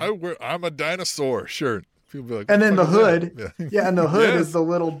God. I'm a dinosaur shirt. People be like, and then the hood. And the hood is the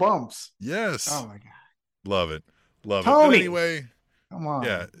little bumps. Yes. Oh my God. Love it. Love Tony. it. But anyway, come on.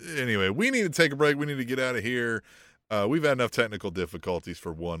 Yeah. Anyway, we need to take a break. We need to get out of here. We've had enough technical difficulties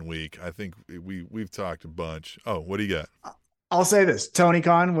for 1 week. I think we've talked a bunch. Oh, what do you got? I'll say this, Tony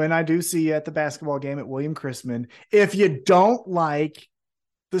Khan, when I do see you at the basketball game at William Chrisman, if you don't like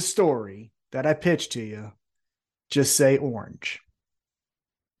the story that I pitched to you, just say orange.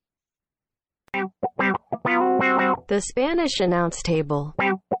 The Spanish announce table.